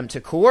would attempt to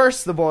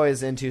coerce the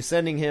boys into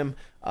sending him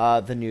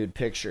the nude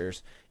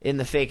pictures. In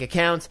the fake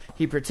account,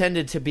 he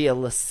pretended to be a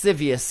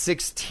lascivious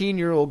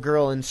 16-year-old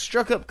girl and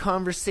struck up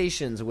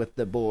conversations with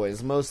the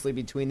boys, mostly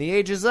between the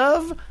ages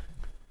of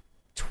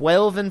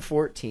 12 and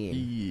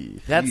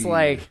 14. That's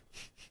like...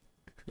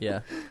 Yeah.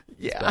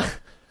 Yeah.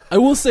 I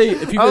will say,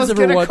 if you I guys was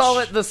ever gonna watch, call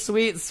it the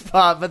sweet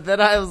spot, but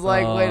then I was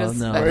like, wait a no,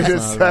 second. Wait a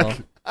that's not at all.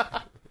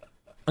 sec.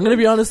 I'm gonna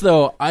be honest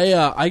though,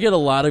 I get a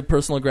lot of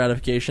personal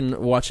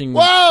gratification watching.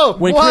 Whoa!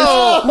 When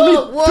Whoa!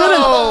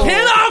 Whoa!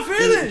 Cannot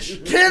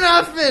finish.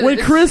 Cannot finish! When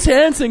Chris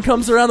Hansen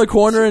comes around the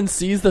corner and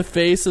sees the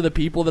face of the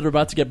people that are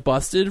about to get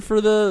busted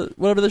for the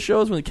whatever the show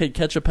is, when they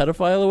catch a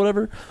pedophile or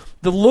whatever,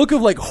 the look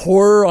of like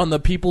horror on the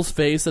people's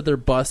face that they're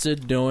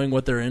busted, knowing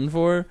what they're in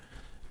for,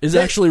 is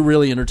actually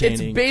really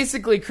entertaining. It's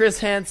basically Chris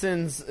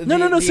Hansen's No,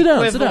 the sit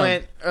down,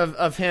 equivalent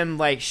of him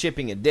like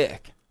shipping a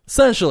dick.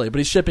 Essentially, but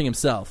he's shipping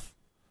himself.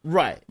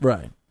 Right.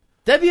 Right.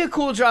 That'd be a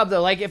cool job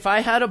though. Like if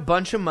I had a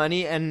bunch of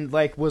money and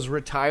like was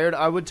retired,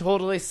 I would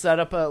totally set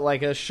up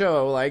a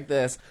show like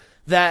this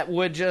that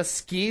would just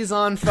skis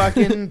on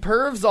fucking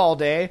pervs all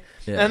day,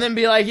 and then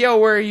be like, "Yo,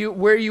 where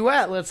are you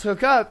at? Let's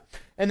hook up."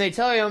 And they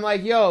tell you, I'm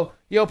like, "Yo,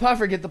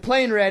 Puffer, get the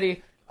plane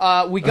ready.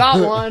 We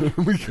got one.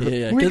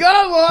 We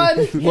got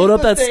one. Load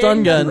up that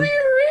stun gun.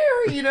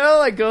 You know,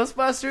 like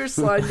Ghostbusters,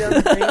 sliding down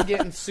the thing,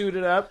 getting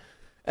suited up,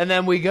 and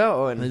then we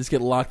go They and just get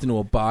locked into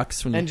a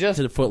box when you just-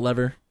 hit a foot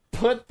lever.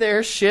 put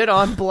their shit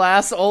on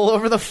blast all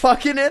over the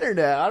fucking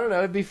internet. I don't know.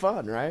 It'd be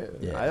fun, right?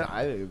 Yeah.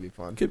 I think it'd be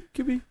fun. Could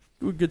be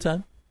a good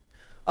time.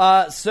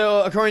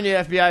 So, according to the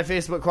FBI,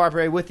 Facebook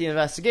cooperated with the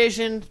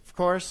investigation. Of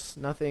course,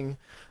 nothing.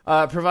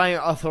 Providing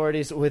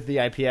authorities with the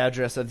IP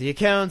address of the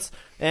accounts.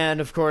 And,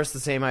 of course, the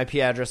same IP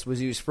address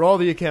was used for all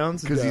the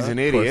accounts. Because he's an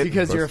idiot.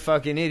 Because you're a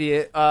fucking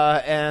idiot.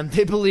 And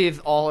they believe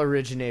all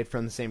originate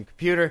from the same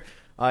computer.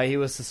 He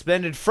was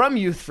suspended from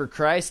Youth for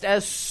Christ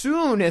as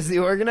soon as the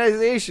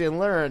organization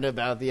learned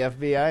about the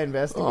FBI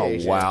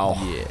investigation. Oh, wow.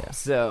 Yeah.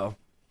 So,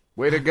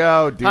 Way to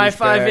go, douchebag. High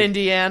five,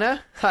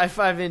 Indiana. High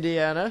five,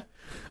 Indiana.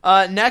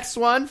 Next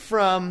one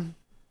from...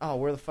 Oh,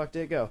 where the fuck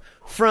did it go?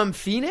 From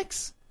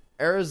Phoenix,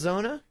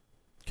 Arizona.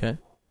 Okay.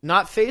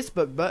 Not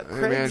Facebook, but Hey,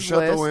 Craigslist. man,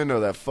 shut the window,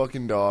 that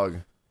fucking dog.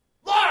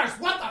 Lars,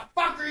 what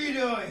the fuck are you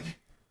doing?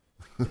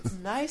 It's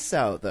nice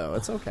out, though.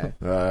 It's okay.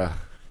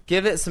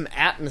 Give it some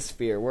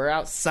atmosphere. We're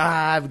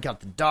outside. We got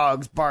the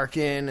dogs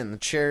barking and the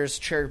chairs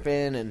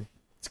chirping, and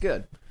it's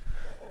good.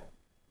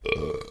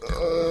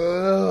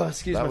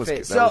 Excuse That my was-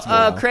 face. that So, was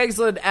wild.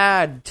 Craigslist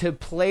ad to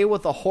play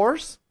with a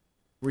horse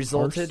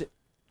resulted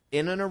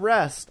in an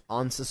arrest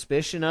on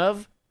suspicion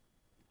of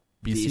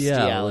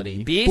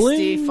bestiality. Bling.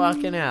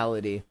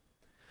 Beastie-fucking-ality.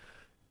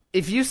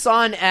 If you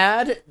saw an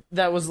ad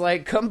that was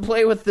like, come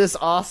play with this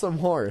awesome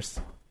horse,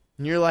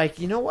 and you're like,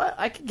 you know what?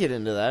 I could get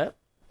into that.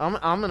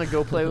 I'm going to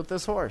go play with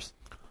this horse.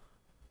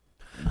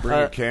 Bring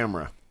a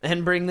camera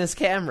And bring this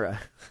camera.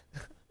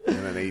 and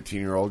an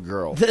 18-year-old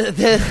girl with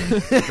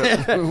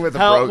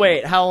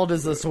a How old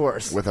is this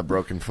horse? with a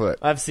broken foot.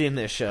 I've seen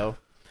this show.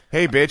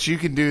 Hey, bitch, you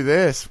can do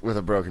this with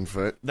a broken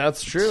foot.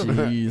 That's true.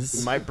 Jeez.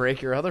 You might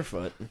break your other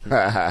foot.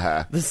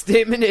 The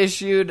statement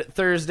issued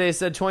Thursday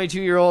said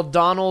 22-year-old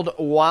Donald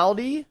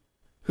Wildy,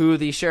 who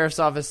the sheriff's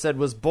office said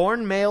was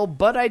born male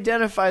but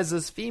identifies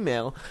as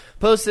female,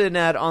 posted an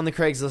ad on the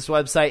Craigslist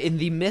website in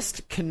the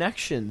Missed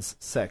Connections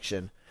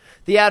section.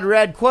 The ad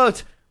read,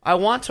 quote, "I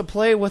want to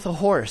play with a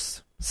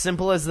horse.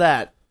 Simple as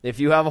that. If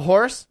you have a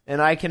horse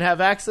and I can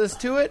have access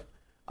to it,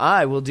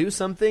 I will do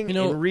something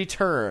in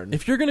return."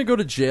 If you're going to go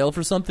to jail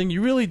for something,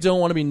 you really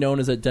don't want to be known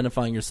as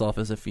identifying yourself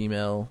as a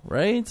female,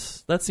 right?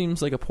 That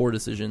seems like a poor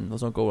decision.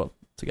 Those don't go up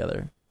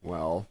together,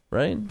 Well,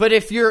 right? But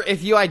if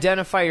you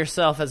identify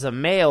yourself as a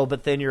male,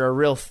 but then you're a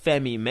real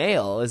femi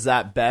male, is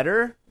that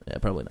better? Yeah,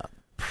 probably not.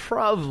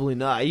 Probably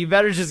not. You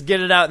better just get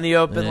it out in the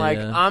open.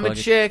 I'm a Fuck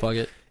it, chick. fuck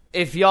it.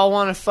 If y'all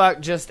want to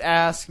fuck, just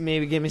ask.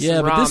 Maybe give me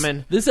some But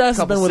ramen. this ass has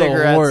couple been with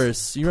cigarettes. a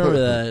horse. You remember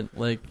that?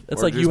 Like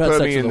it's or like just you had put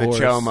sex me with in a the horse.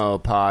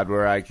 chomo pod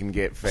where I can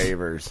get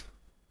favors.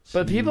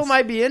 But people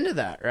might be into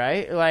that,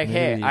 right? Like,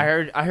 Maybe.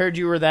 hey, I heard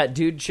you were that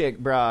dude chick,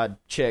 broad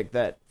chick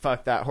that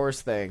fucked that horse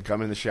thing.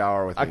 Come in the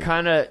shower with I me.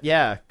 kind of,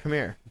 come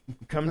here.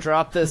 Come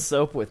drop this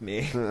soap with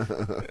me.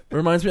 It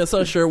reminds me, I saw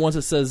a shirt once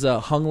that says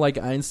 "hung like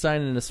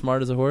Einstein and as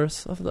smart as a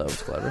horse." I thought that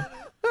was clever.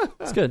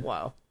 It's good.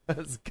 Wow.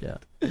 That's good.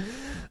 Yeah.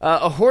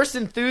 A horse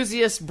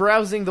enthusiast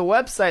browsing the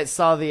website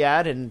saw the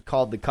ad and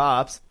called the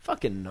cops.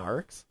 Fucking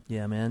narcs.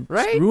 Yeah, man.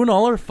 Right? Just ruin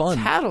all our fun.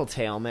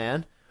 Tattletale,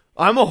 man.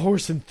 I'm a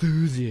horse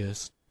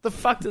enthusiast. The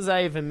fuck does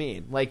that even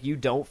mean? Like, you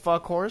don't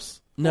fuck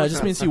horse? No, it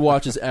just means he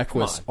watches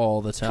Equus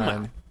all the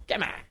time.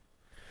 Come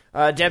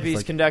on. Deputies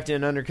like conducted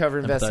an undercover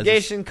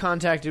investigation,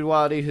 contacted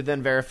Wildy, who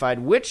then verified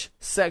which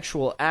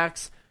sexual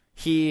acts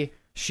she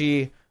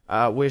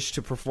wished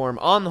to perform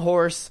on the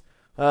horse.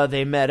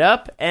 They met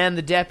up, and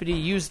the deputy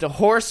used a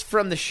horse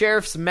from the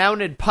sheriff's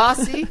mounted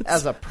posse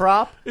as a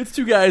prop. It's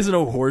two guys in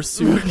a horse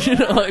suit. You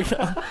know, like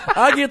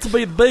I get to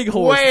be the big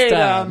horse. Wait a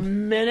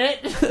time.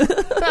 minute.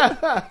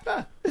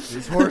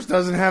 This horse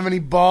doesn't have any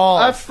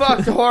balls. I've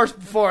fucked a horse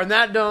before, and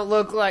that don't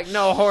look like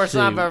no horse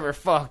I've ever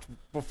fucked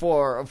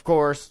before, of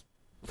course.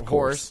 Of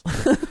course.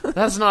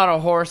 That's not a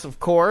horse, of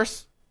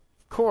course.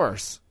 Of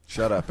course.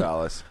 Shut up,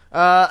 Alice.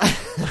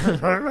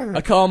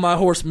 I call my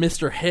horse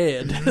Mr.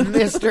 Head.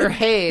 Mr.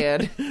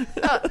 Head.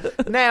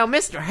 Now,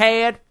 Mr.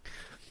 Head,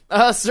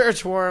 A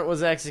search warrant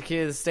was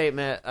executed. The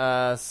statement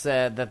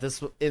said that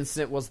this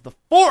incident was the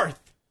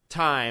fourth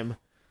time.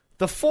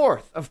 The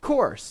fourth, of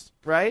course,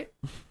 right?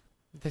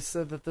 They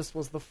said that this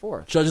was the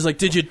fourth. Judge is like,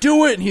 did you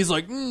do it? And he's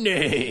like,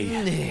 nay.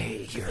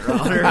 Nay, Your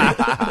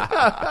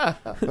Honor.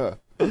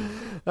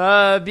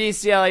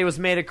 Bestiality was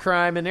made a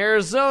crime in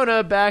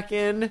Arizona back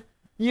in,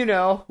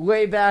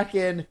 way back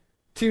in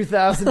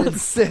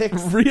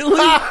 2006.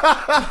 Really?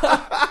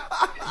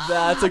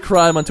 That's a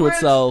crime unto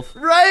itself.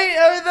 Right?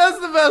 I mean, that's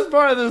the best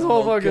part of this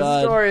whole fucking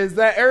God. story is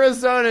that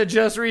Arizona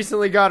just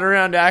recently got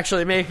around to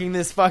actually making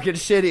this fucking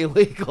shit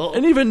illegal.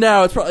 And even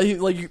now, it's probably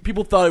like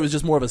people thought it was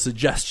just more of a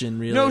suggestion,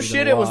 really. No than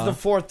shit, a it was law. the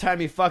fourth time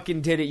he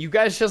fucking did it. You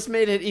guys just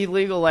made it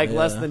illegal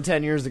less than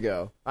 10 years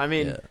ago. I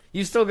mean,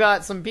 you still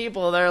got some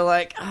people that are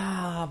like,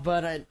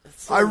 but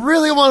I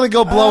really want to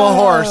go blow a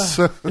horse.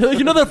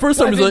 That first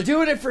time I've he been was like,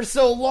 doing it for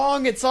so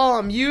long, it's all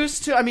I'm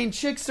used to. I mean,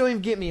 chicks don't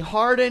even get me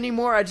hard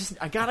anymore.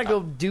 I gotta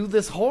go do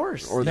this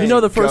horse. Or thing.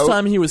 the first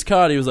time he was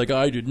caught, he was like,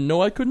 I didn't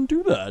know I couldn't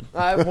do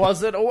that.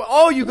 Was it?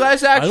 Oh, you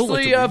guys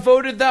actually to be.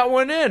 voted that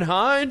one in,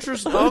 huh?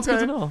 Interesting. That's good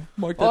Okay. to know.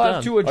 Mark that I'll down.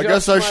 have to I adjust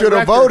guess I my should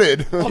have record.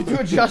 voted. I'll have to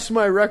adjust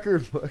my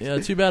record book. Yeah,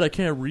 too bad I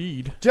can't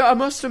read. I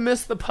must have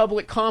missed the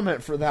public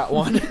comment for that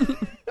one.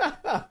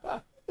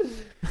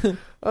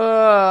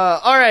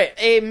 All right,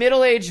 a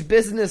middle-aged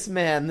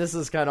businessman. This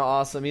is kind of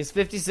awesome. He's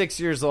 56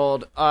 years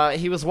old.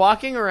 He was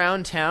walking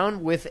around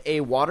town with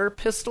a water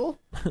pistol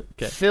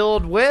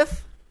filled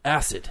with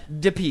Acid.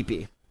 da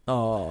pee-pee.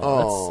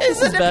 Oh.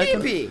 It's a da bad.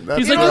 pee-pee. That's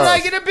You like don't gross.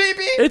 like it, a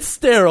pee-pee? It's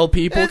sterile,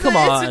 people. Come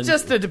on. It's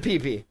just a da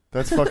pee-pee.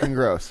 That's fucking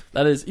gross.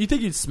 That is. You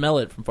think you'd smell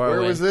it from far Where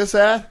away? was this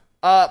at?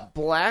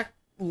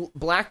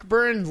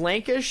 Blackburn,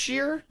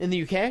 Lancashire in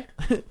the UK.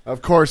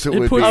 Of course it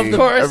would puts be. Of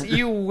course,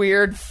 you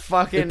weird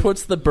fucking It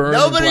puts the burn.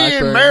 Nobody in in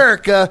Blackburn.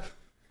 America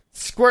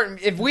squirt.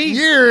 If we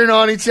yearning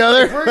on each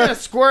other. If we're gonna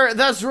squirt,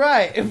 that's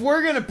right. If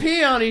we're gonna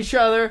pee on each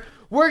other,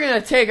 we're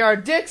gonna take our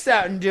dicks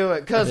out and do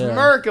it. Cause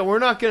America, we're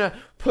not gonna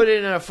put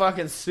it in a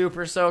fucking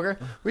super soaker.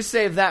 We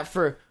save that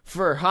for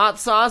hot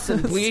sauce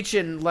and bleach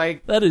and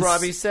like That is,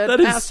 Robbie said,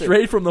 that is acid.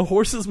 straight from the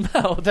horse's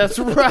mouth. That's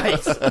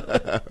right.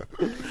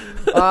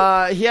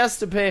 He has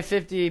to pay a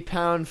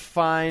 £50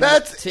 fine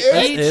That's to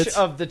it? each That's it?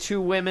 of the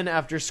two women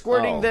after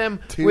squirting Oh,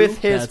 them two? with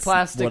his That's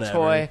plastic whatever.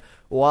 toy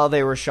while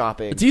they were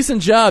shopping. A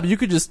decent job. You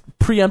could just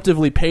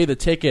preemptively pay the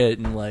ticket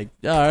and like,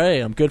 all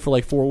right, I'm good for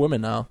like 4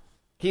 women now.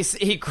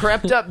 He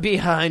crept up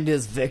behind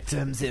his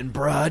victims in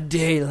broad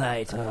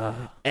daylight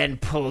and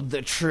pulled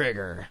the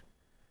trigger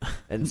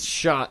and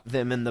shot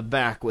them in the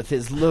back with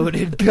his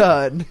loaded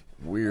gun.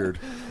 Weird.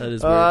 That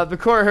is weird. The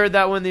court heard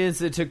that when the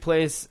incident took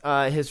place,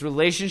 his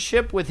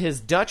relationship with his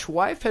Dutch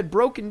wife had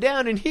broken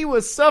down and he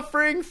was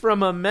suffering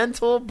from a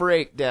mental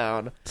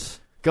breakdown.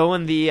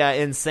 Going the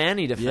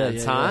insanity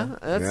defense, huh? yeah.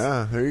 That's,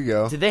 Yeah, there you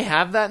go. Did they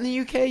have that in the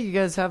UK? You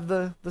guys have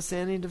the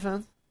sanity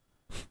defense?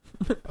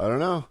 I don't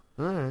know.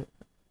 All right.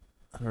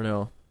 I don't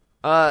know.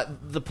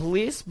 The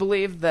police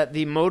believe that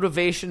the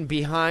motivation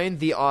behind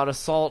the odd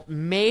assault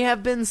may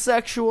have been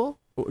sexual.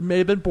 It may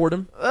have been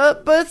boredom.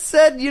 But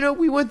said,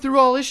 we went through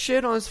all his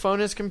shit on his phone,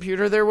 his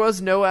computer. There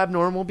was no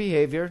abnormal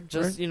behavior.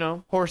 Just,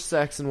 horse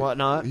sex and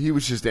whatnot. He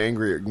was just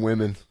angry at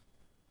women.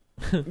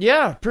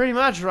 Yeah, pretty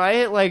much,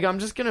 right? Like, I'm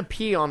just gonna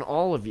pee on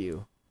all of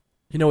you.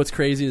 You know what's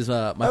crazy is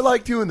I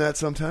like doing that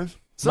sometimes.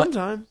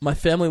 Sometimes. my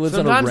family lives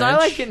on a Sometimes ranch. I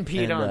like getting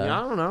peed and, on.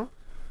 I don't know.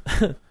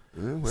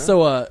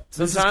 So this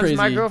is Sometimes crazy.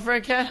 my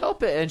girlfriend can't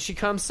help it, and she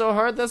comes so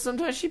hard that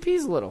sometimes she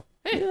pees a little.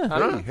 Hey, Yeah. I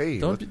don't know. Hey,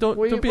 Don't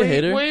What be a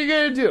hater. What are you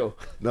gonna do?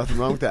 nothing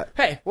wrong with that.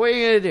 Hey, what are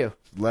you gonna do?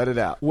 Let it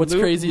out. What's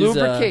crazy is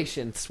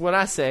lubrication. That's what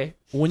I say.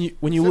 when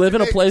you live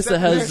in a place that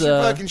Except has makes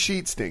your fucking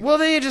sheets stink. Well,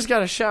 then you just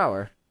gotta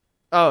shower.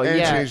 Oh and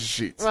yeah. change the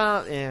sheets.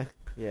 Well,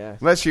 yeah.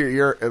 Unless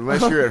you're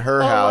at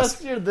her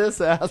house. Unless you're this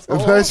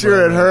asshole. Unless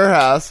you're at her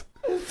house,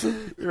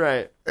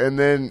 Right. and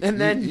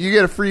then you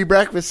get a free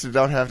breakfast and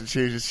don't have to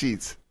change the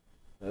sheets.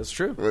 That's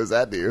true. What does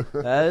that do?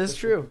 That is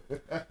true.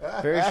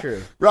 Very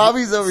true.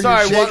 Robbie's over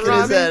Sorry, here shaking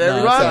what, his head No, every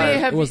it's Robbie, alright. time.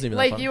 have It wasn't you, even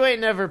that like fun. you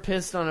ain't never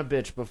pissed on a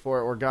bitch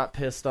before or got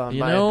pissed on You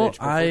by know, a bitch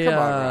before.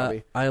 Come on,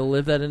 Robbie. I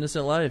live that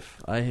innocent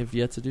life. I have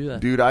yet to do that.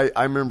 Dude, I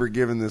remember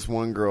giving this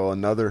one girl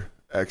another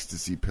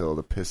ecstasy pill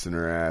to piss in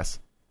her ass.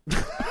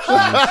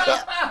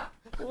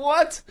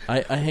 What?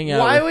 I hang out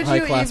Why with would high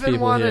you class even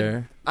people want to?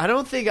 here. I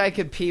don't think I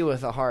could pee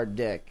with a hard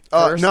dick. No,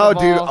 First of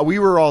dude, all- we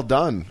were all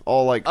done.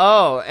 All like,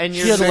 Oh, and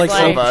you're She had to just like,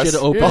 like, us. she had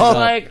to open you're it just up.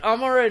 like,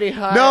 I'm already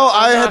high. No,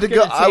 I'm I had not to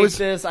gonna go- I take was-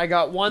 this. I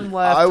got one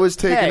left. I was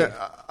taking.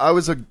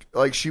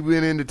 Hey, She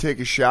went in to take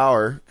a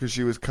shower because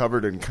she was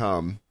covered in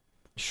cum,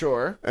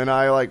 sure. and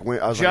I like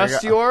went. I was like,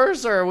 Just I got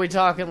yours, or are we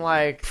talking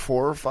like?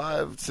 4 or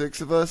 5,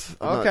 6 of us.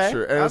 I'm Okay, not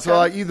sure. And so okay.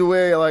 like either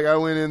way, like I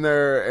went in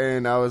there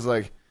and I was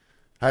like,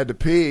 I had to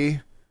pee,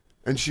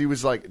 and she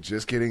was like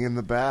just getting in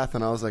the bath,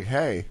 and I was like,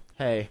 hey.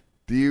 Hey,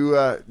 Do you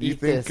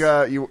Eat think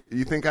this.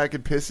 you think I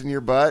could piss in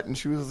your butt? And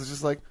she was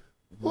just like,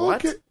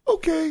 What?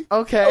 Okay.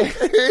 okay,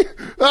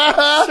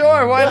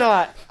 sure, why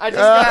not? I just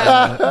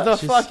got the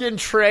fucking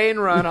train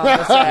run on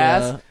this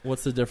ass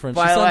What's the difference?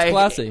 by She sounds like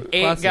classy.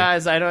 8 Classy.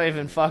 guys I don't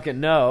even fucking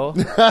know.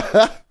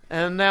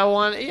 And now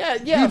one,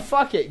 yeah,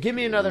 fuck it. Give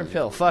me another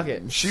pill. Fuck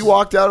it. She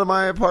walked out of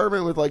my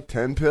apartment with like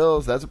 10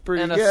 pills. That's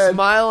pretty And good. a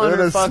smile on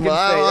her fucking face.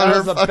 That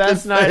was the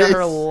best night of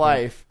her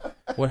life.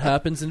 What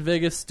happens in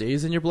Vegas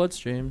stays in your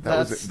bloodstream.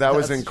 That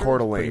was in Coeur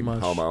Pretty d'Alene, much.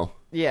 homo.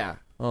 Yeah.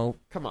 Well,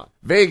 Come on.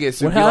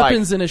 Vegas. what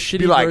happens in a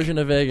shitty version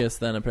of Vegas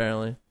then,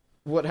 apparently?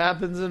 What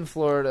happens in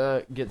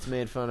Florida gets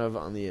made fun of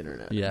on the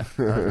internet. Yeah.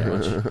 Pretty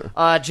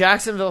much.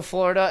 Jacksonville,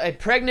 Florida. A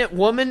pregnant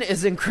woman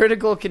is in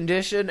critical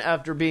condition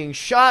after being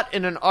shot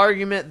in an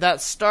argument that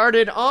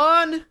started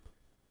on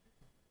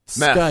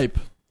Meth. Skype.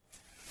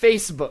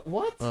 Facebook.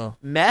 What? Oh.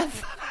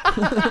 Meth?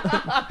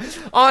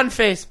 On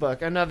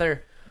Facebook.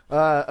 Another,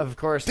 of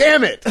course.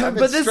 Damn it! I've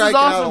been But this is striking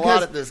out a awesome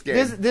lot at because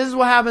this game. this is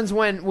what happens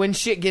when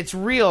shit gets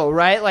real,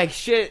 right? Like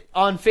shit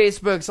on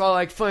Facebook's all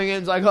like fun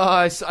games, like,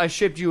 oh, I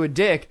shipped you a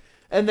dick.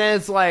 And then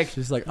it's like,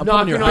 She's like, I'm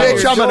knocking putting on your your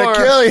Bitch, I'm gonna door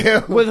kill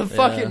you. with a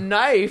fucking Yeah.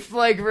 knife,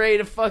 like ready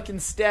to fucking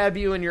stab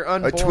you and you're A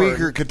unborn.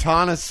 tweaker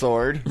katana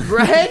sword.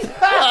 Right?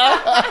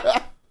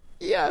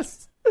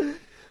 Yes.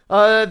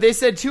 They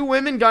said two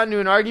women got into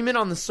an argument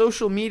on the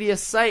social media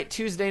site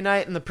Tuesday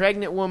night, and the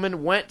pregnant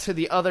woman went to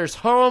the other's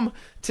home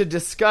to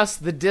discuss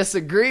the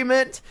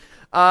disagreement.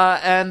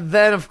 And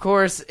then, of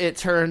course, it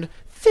turned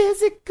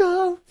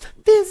physical,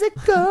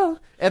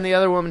 and the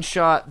other woman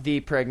shot the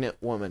pregnant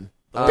woman.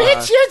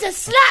 Bitch, you's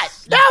a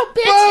slut! No,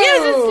 bitch,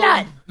 you's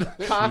a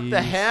slut! Cock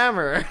the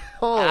hammer.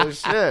 Holy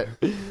shit.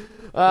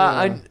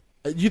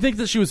 You think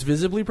that she was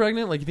visibly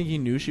pregnant? Like, you think he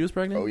knew she was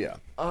pregnant? Oh yeah.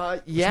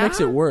 Yeah. Makes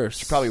it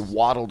worse. Probably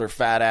waddled her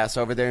fat ass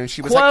over there, and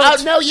she was Quote, like,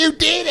 "Oh no, you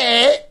did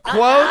it!"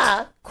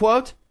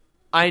 Quote,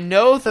 I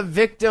know the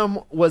victim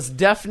was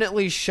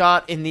definitely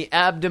shot in the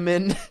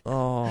abdomen.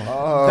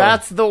 Oh.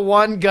 That's the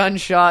one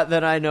gunshot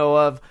that I know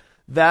of.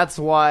 That's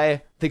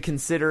why the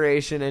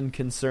consideration and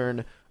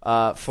concern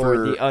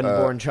for the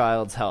unborn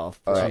child's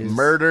health.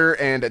 Murder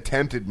and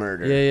attempted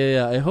murder.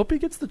 Yeah. I hope he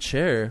gets the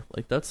chair.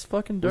 Like, that's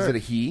fucking dark. Was it a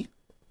he?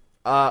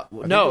 No,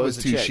 it was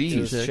a two chick. she's. It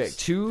was a Two chick. chicks.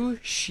 Two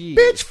she's.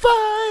 Bitch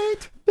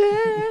fight.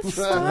 Bitch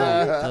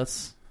fight.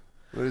 That's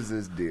What does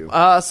this do?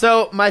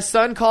 So my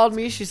son called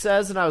me, she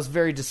says, and I was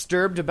very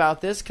disturbed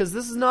about this because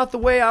this is not the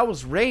way I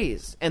was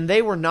raised, and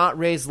they were not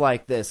raised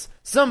like this.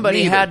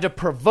 Somebody Neither. had to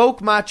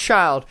provoke my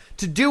child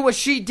to do what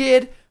she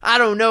did. I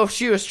don't know if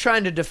she was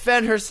trying to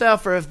defend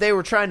herself or if they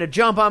were trying to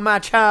jump on my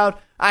child.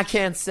 I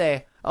can't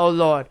say. Oh,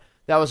 Lord.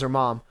 That was her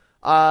mom.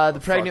 The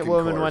pregnant fucking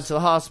woman course. went to the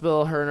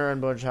hospital, her and her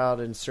unborn child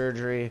in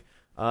surgery.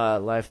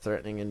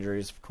 Life-threatening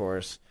injuries, of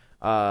course.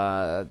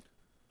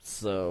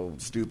 So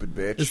Stupid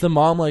bitch. Is the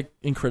mom like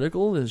in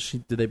critical?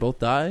 Did they both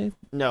die?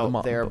 no, The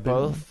mom- they're the big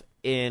both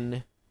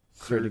in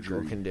critical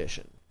Surgery.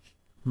 condition.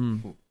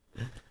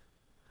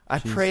 I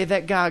pray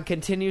that God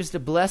continues to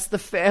bless the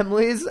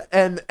families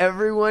and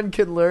everyone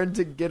can learn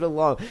to get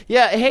along.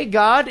 Yeah, hey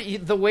God,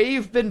 the way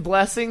you've been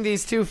blessing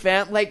these two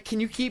can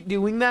you keep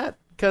doing that?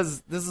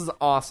 Because this is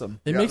awesome.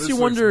 It Yeah, makes this you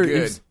looks wonder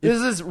good. if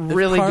This is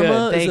really karma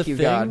good. is Thank a you,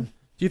 thing. God.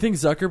 Do you think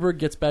Zuckerberg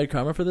gets bad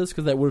karma for this?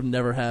 Because that would have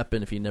never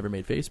happened if he never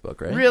made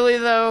Facebook, right? Really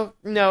though,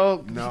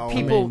 no. No.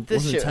 People, I mean, it this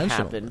wasn't shit intentional.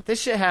 happened.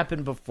 This shit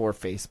happened before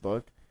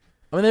Facebook.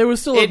 I mean, there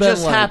was still. It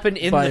just happened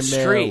in the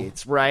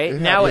streets, right?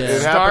 Now it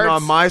It starts. happened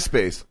on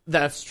MySpace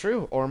That's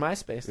true, or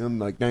MySpace. in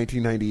like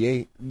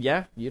 1998.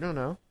 Yeah, you don't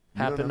know.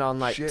 don't Happened know. on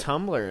like Shit.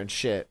 Tumblr and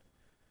shit.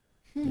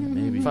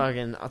 Maybe.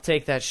 Fucking, I'll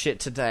take that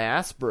shit to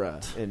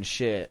diaspora and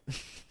shit.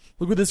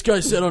 Look what this guy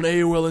said on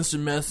AOL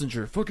Instant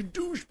Messenger. Fucking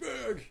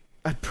douchebag.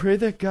 I pray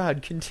that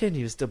God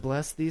continues to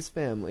bless these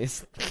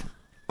families.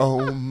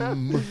 All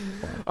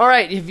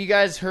right, have you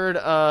guys heard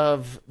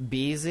of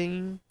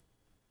beezing?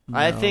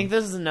 I think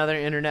this is another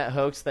internet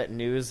hoax that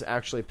news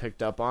actually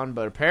picked up on,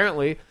 but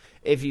apparently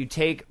if you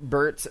take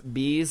Burt's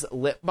Bees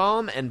lip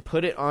balm and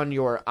put it on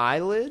your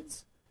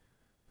eyelids,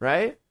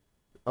 right?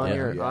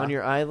 On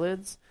your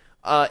eyelids,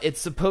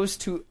 it's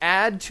supposed to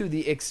add to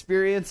the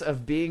experience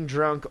of being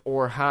drunk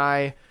or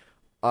high,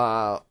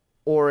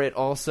 or it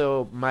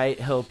also might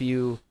help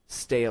you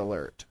stay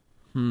alert.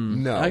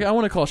 No. I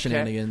want to call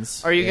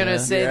shenanigans. Are you gonna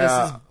say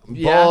yeah. this is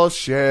yeah?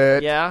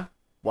 Bullshit. Yeah.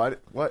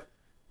 What?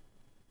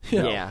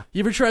 Yeah.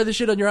 You ever tried this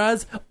shit on your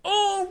eyes?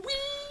 Oh,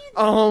 weed!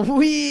 Oh,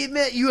 we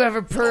met you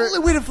ever Only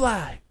way to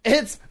fly.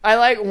 I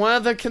like one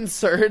of the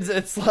concerns.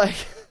 It's like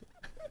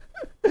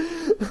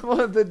one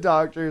of the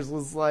doctors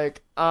was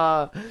like,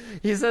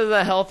 he says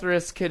that health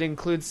risk could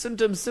include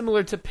symptoms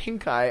similar to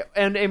pink eye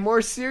and a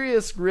more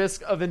serious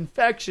risk of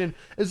infection,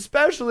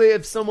 especially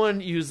if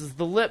someone uses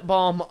the lip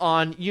balm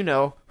on,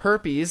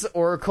 herpes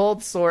or a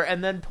cold sore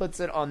and then puts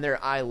it on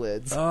their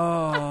eyelids.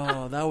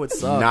 Oh, that would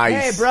suck.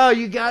 Nice. Hey, bro,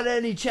 you got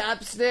any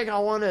chapstick? I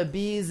want to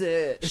bees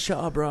it.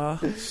 Shaw, bro.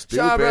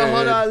 Shaw, bro,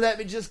 hold on. Let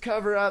me just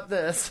cover up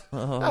this.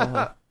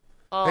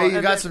 Oh, Hey, you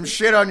and got then- some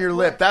shit on your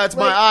lip. That's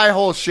my eye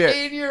hole shit.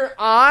 in your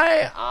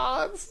eye?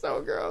 Oh, it's so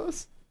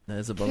gross. That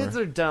is a bummer. Kids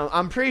are dumb.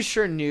 I'm pretty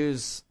sure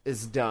news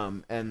is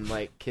dumb, and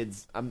like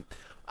kids,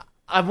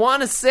 I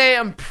want to say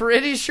I'm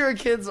pretty sure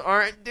kids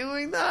aren't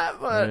doing that,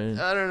 but Right.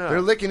 I don't know.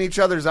 They're licking each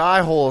other's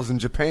eye holes in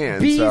Japan.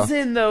 So.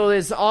 Beezin, though,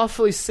 is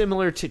awfully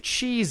similar to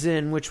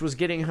Cheesin, which was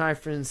getting high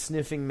from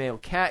sniffing male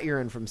cat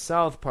urine from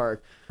South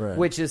Park, Right.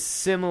 which is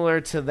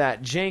similar to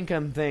that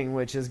Jankum thing,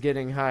 which is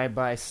getting high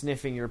by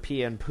sniffing your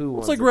pee and poo.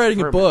 It's like writing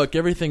a book.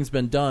 Everything's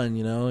been done,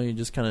 you know? You're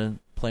just kind of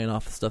playing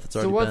off the stuff that's So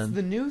already what's been.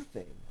 the new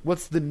thing?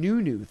 What's the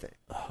new thing?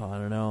 Oh, I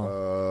don't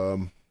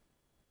know.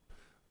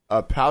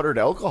 Powdered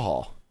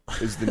alcohol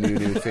is the new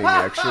thing,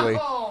 actually.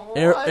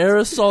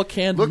 Aerosol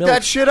canned Look milk.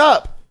 that shit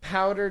up.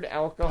 Powdered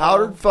alcohol.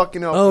 Powdered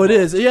fucking alcohol. Oh, it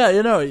is. Yeah,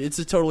 you know, it's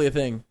totally a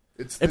thing.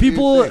 It's the And new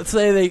people thing.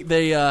 say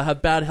they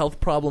have bad health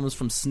problems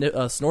from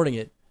snorting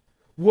it.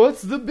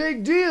 What's the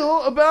big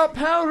deal about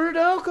powdered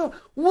alcohol?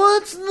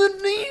 What's the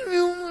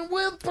deal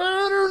with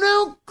powdered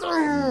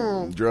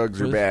alcohol? Drugs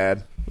are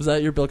bad. Was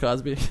that your Bill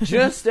Cosby?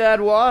 Just add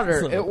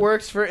water. It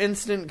works for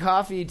instant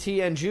coffee,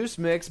 tea, and juice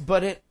mix,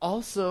 but it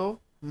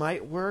also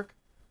might work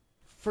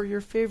for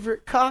your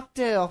favorite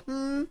cocktail.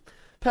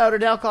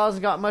 Powdered alcohol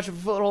hasn't got much of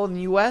a foothold in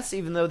the U.S.,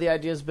 even though the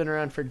idea has been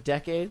around for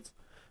decades.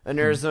 An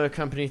Arizona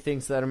company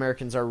thinks that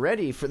Americans are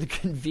ready for the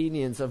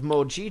convenience of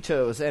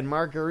mojitos and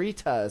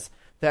margaritas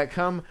that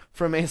come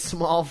from a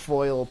small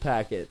foil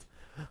packet.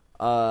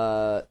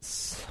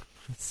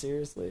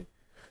 Seriously?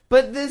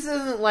 But this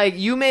isn't like,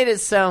 you made it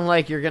sound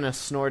like you're gonna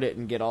snort it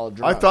and get all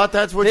drunk. I thought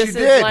that's what this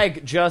you is did.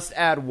 like, just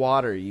add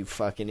water, you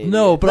fucking idiot.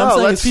 No, but I'm No,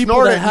 saying let's it's people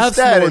snort that it have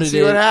instead and snorted see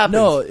it. what happens.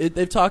 No,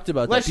 they've talked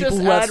about Let's that. People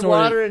just who have add snorted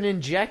water and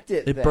inject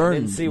it, it then burns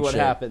and see and what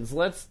shit. happens.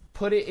 Let's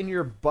put it in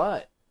your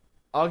butt.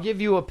 I'll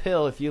give you a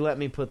pill if you let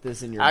me put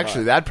this in your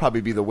Actually, butt. that'd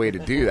probably be the way to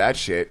do that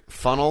shit.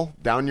 Funnel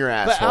down your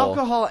asshole. But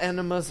alcohol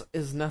enemas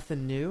is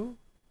nothing new.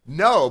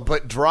 No,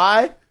 but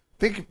dry?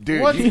 Think,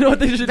 dude. What? You know what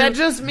they should That do?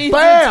 just means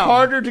Bam! it's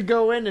harder to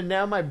go in, and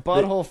now my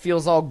butthole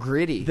feels all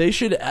gritty. They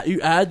should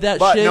you add that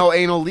but shit. no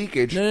anal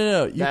leakage.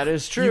 No. That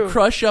is true. You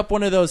crush up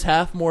one of those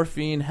half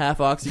morphine, half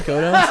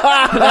oxycodone.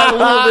 That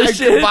little bit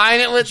shit.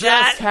 Combine it with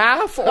Just that.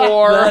 half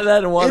or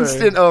That and water.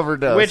 Instant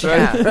overdose. which right?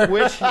 half?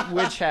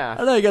 Which I half?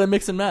 don't know. You got to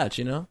mix and match.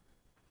 You know,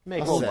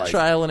 Makes Oh sense. my-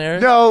 trial and error.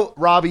 No,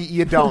 Robbie,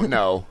 you don't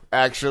know,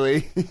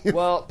 actually.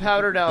 Well,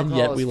 powdered alcohol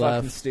yet is we fucking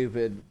laugh.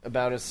 stupid.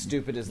 About as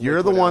stupid as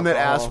You're the liquid one that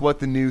alcohol. asked what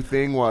the new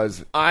thing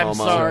was. I'm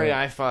Homo. sorry,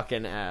 I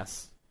fucking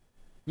asked.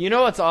 You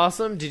know what's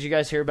awesome? Did you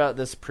guys hear about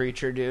this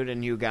preacher dude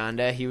in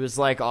Uganda? He was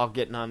like all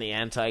getting on the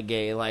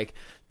anti-gay, like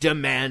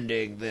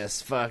demanding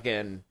this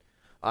fucking.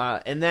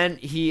 And then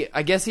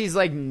I guess he's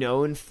like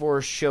known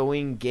for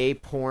showing gay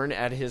porn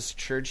at his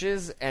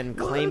churches and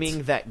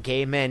claiming that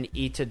gay men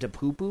eat a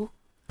poo-poo.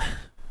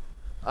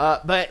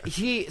 But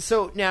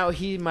now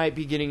he might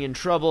be getting in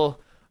trouble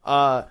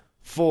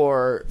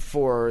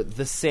for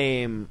the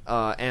same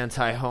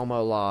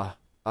anti-homo law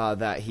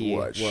that he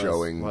was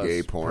showing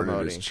gay porn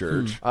in his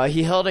promoting. church.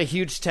 He held a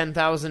huge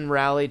 10,000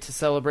 rally to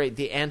celebrate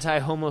the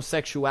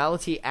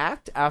Anti-Homosexuality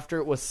Act after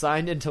it was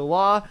signed into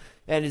law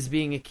and is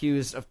being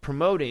accused of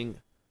promoting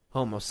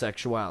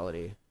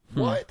homosexuality.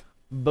 What?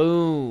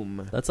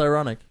 Boom. That's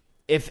ironic.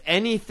 If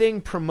anything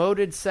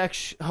promoted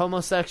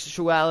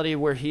homosexuality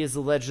where he is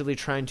allegedly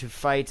trying to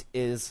fight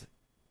is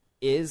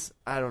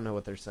I don't know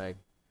what they're saying.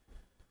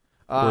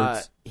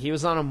 Words. He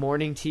was on a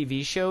morning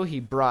TV show. He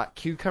brought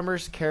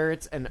cucumbers,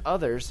 carrots, and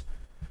others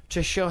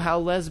to show how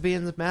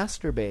lesbians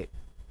masturbate.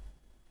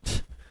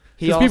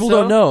 Because people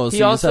don't know, so he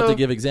you just have also- to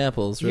give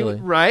examples, really.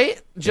 Right?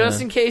 Just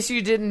Yeah. in case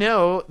you didn't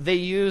know, they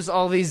use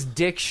all these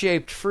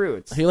dick-shaped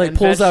fruits. He like and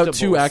pulls out two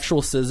vegetables.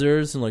 actual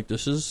scissors and like,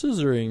 this is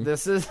scissoring.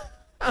 This is...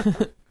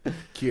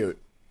 Cute.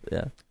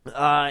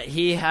 Yeah.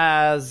 He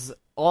has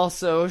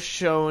also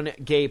shown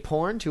gay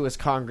porn to his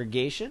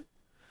congregation.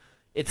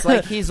 It's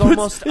like he's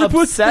almost He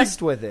puts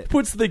obsessed with it.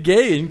 Puts the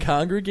gay in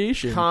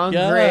congregation.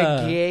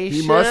 Congregation.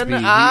 He must be.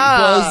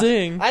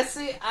 Buzzing. I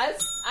see.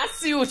 I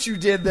see what you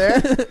did there.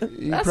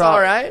 That's prob-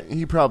 all right.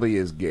 He probably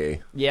is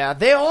gay. Yeah,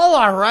 they all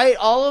are right.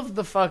 All of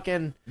the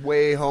fucking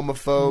Way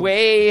homophobe.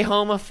 way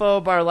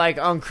homophobe are like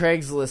on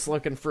Craigslist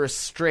looking for a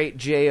straight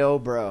Jo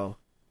bro.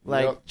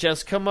 Like, Yep.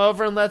 just come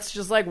over and let's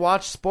just like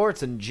watch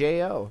sports and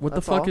Jo. What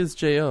That's the fuck all. is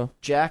J.O.?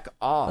 Jack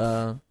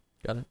off?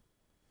 Got it.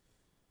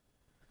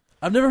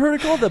 I've never heard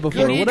it called that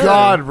before. Good Whatever.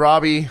 God,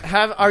 Robbie.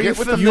 Are you Get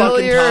with the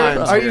familiar? fucking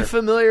times Are here. you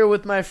familiar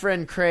with my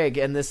friend Craig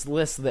and this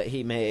list that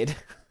he made?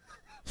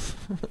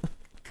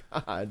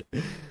 God.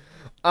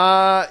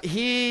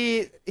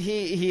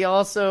 He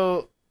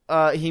also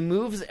he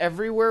moves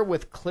everywhere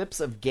with clips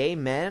of gay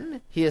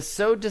men. He is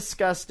so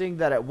disgusting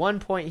that at one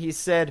point he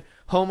said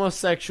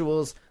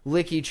homosexuals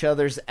lick each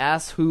other's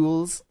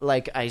asshools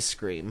like ice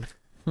cream.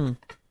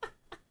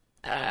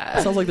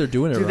 Sounds like they're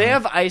doing it Do wrong. they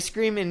have ice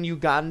cream in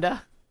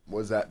Uganda?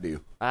 What does that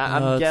do?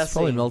 I'm It's guessing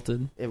probably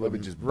melted. It Probably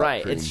would just butt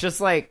right. cream. It's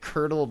just like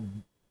curdled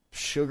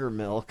sugar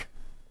milk.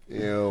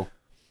 Ew.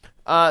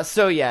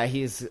 So yeah,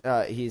 he's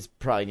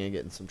probably gonna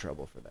get in some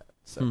trouble for that.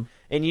 So,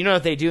 and you know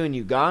what they do in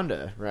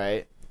Uganda,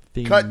 right?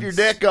 Things. Cut your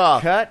dick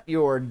off. Cut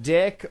your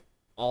dick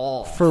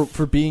off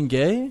For being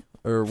gay?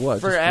 Or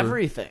what? for Just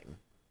everything.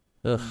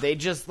 Ugh. They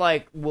just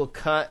like will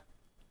cut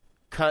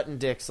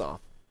dicks off.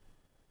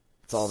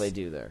 That's all they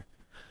do there.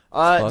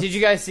 Did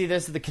you guys see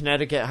this at the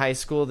Connecticut high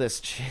school?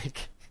 This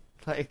chick,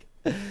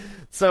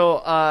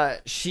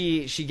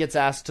 she gets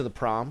asked to the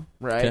prom,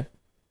 right? Okay.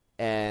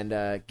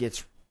 And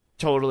gets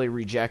totally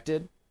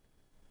rejected,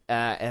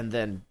 and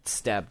then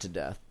stabbed to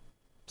death.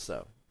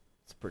 So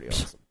it's pretty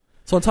awesome.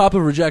 So on top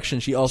of rejection,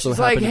 she also She's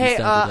happened like, to be hey,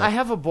 stabbed to death. I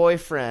have a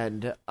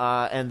boyfriend,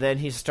 and then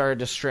he started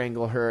to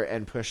strangle her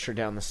and pushed her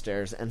down the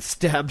stairs and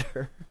stabbed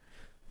her.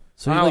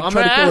 So you I'm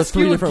try to gonna kill her ask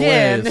 3 you different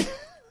again. ways.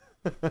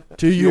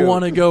 Do you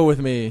want to go with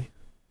me?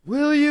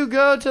 Will you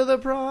go to the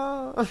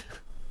prom?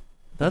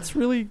 That's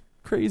really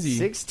crazy.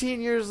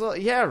 16 years old.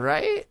 Yeah,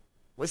 right?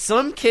 Well,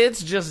 some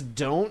kids just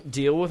don't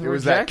deal with There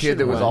was rejection. that kid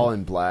that was well. all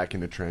in black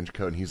in a trench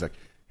coat, and he's like,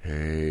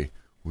 hey,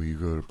 will you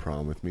go to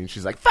prom with me? And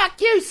she's like, Fuck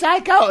you,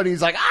 psycho! and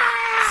he's like,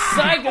 ah!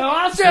 Psycho,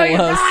 I'll show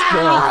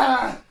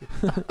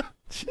you.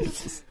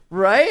 Jesus.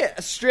 Right?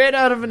 Straight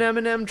out of an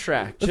Eminem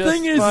track. The Just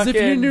thing is, if you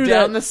fucking knew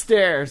down that- the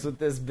stairs with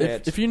this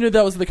bitch. If you knew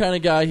that was the kind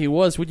of guy he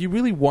was, would you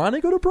really want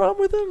to go to prom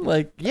with him?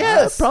 Like,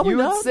 yes, probably you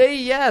not. would say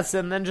yes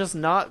and then just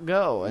not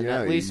go and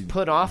Yeah, at least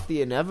put off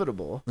the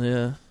inevitable.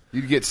 Yeah.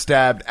 You'd get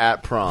stabbed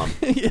at prom.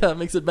 Yeah, it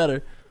makes it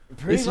better.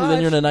 Pretty At least then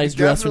you're in a nice You'd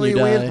dress when you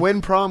definitely die.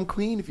 win prom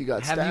queen if you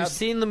got Have stabbed. you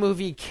seen the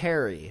movie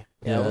Carrie?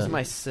 Yeah, Yeah. it was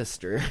my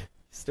sister.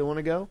 Still want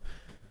to go?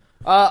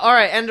 All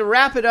right, and to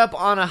wrap it up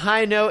on a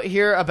high note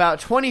here, about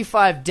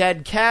 25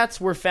 dead cats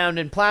were found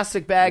in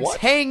plastic bags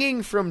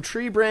hanging from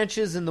tree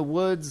branches in the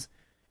woods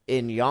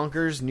in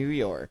Yonkers, New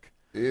York.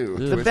 Ew,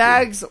 The twisted.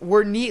 bags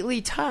were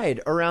neatly tied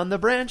around the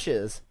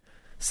branches.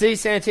 City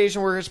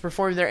sanitation workers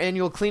performing their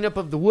annual cleanup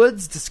of the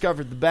woods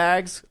discovered the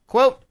bags.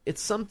 Quote,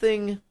 it's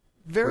something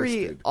very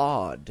Twisted.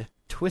 odd,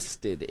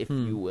 twisted, if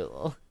you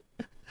will.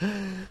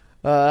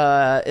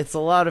 It's a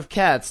lot of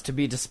cats to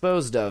be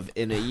disposed of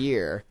in a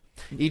year.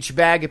 Each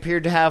bag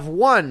appeared to have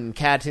one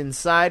cat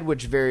inside,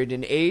 which varied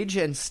in age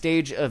and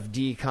stage of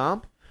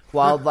decomp.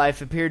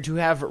 Wildlife appeared to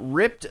have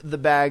ripped the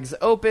bags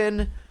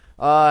open,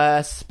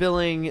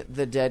 spilling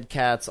the dead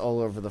cats all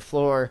over the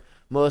floor.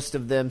 Most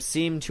of them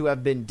seem to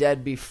have been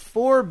dead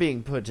before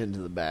being put into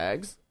the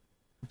bags.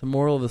 The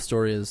moral of the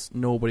story is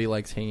nobody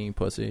likes hanging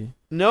pussy.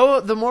 No,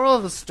 the moral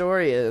of the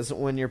story is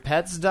when your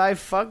pets die,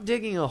 fuck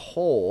digging a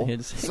hole. Yeah,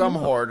 just hang Some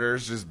them up.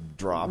 hoarders just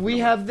drop We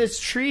them. have this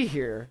tree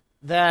here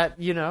that,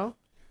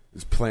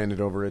 Just planted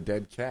over a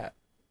dead cat.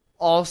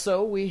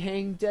 also we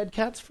hang dead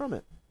cats from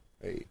it.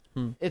 Hey.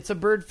 It's a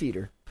bird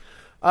feeder.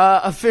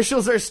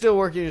 Officials are still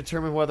working to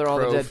determine whether all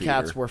Crow the dead feeder.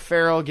 cats were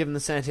feral. Given the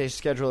sanitation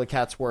schedule, the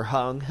cats were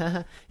hung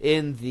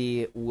in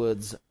the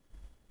woods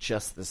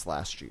just this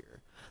last year.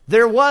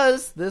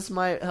 This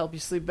might help you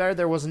sleep better,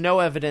 there was no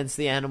evidence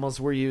the animals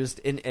were used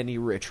in any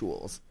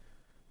rituals.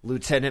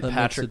 Lieutenant That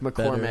Patrick makes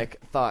it better. McCormick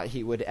thought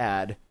he would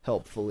add,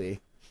 helpfully.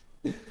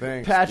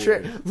 Thanks,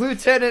 dude.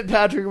 Lieutenant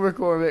Patrick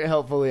McCormick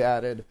helpfully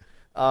added.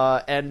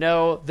 And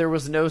no, there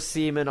was no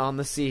semen on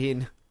the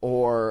scene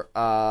or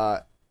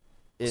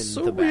in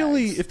So the bags.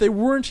 really, if they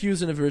weren't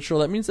used in a ritual,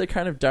 that means they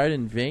kind of died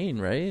in vain,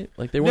 right?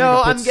 Like they weren't. No,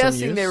 gonna put I'm some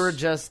guessing they use. were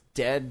just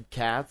dead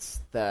cats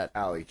that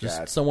Alley Just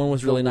cat. someone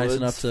was the really nice woods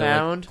enough to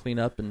found. clean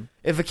up and.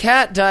 if a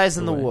cat dies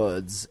in the Away.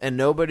 woods and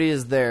nobody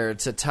is there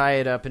to tie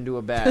it up into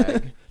a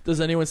bag, Does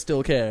anyone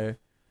still care?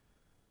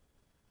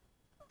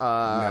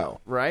 No.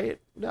 right?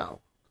 No.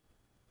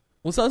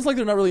 Well, it sounds like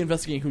they're not really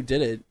investigating who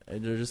did it.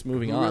 They're just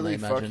moving Who on. really I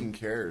imagine. fucking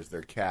cares?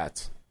 They're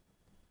cats.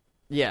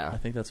 Yeah, I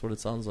think that's what it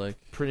sounds like.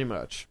 pretty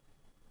much.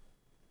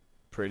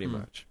 Pretty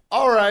much.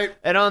 All right.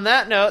 And on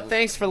that note,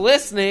 thanks for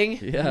listening.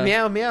 Yeah.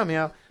 Meow, meow,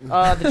 meow.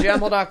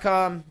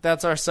 TheJamhole.com.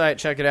 That's our site.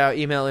 Check it out.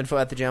 Email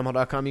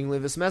info@thejamhole.com. You can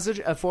leave us a message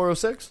at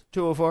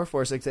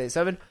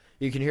 406-204-4687.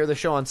 You can hear the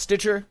show on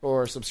Stitcher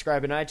or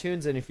subscribe in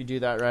iTunes. And if you do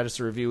that, write us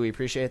a review. We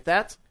appreciate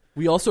that.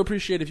 We also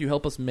appreciate if you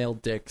help us mail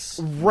dicks.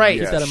 Right.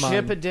 Keep that in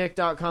mind.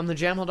 Shipadick.com.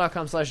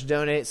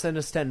 TheJamhole.com/donate. Send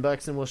us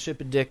 $10 and we'll ship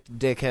a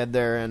dickhead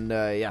there. And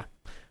yeah.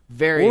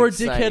 Very Or a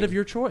exciting. dickhead of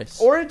your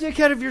choice. Or a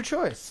dickhead of your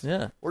choice.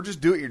 Yeah. Or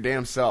just do it your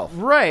damn self.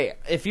 Right.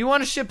 If you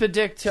want to ship a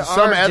dick to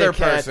some our other dickhead,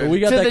 person. We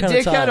got to that the kind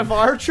of dickhead time. of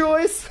our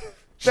choice,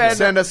 then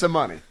Send us some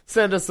money.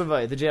 send us some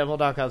money.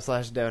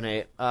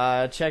 TheJamhole.com/donate.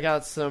 Check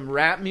out some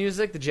rap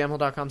music.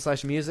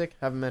 TheJamhole.com/music.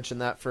 Haven't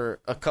mentioned that for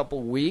a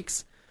couple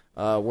weeks.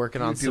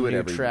 Working on do some it new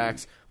every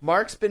tracks.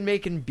 Mark's been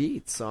making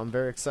beats, so I'm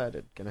very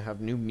excited. Gonna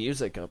have new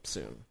music up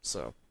soon.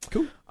 So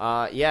Cool.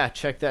 yeah,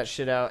 check that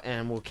shit out,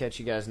 and we'll catch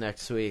you guys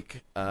next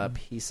week.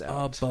 Peace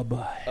out.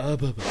 Bye-bye.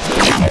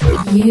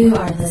 You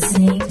are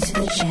listening to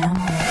the Jam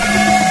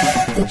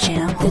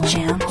Hole. The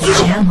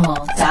Jam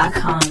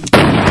Hole.com.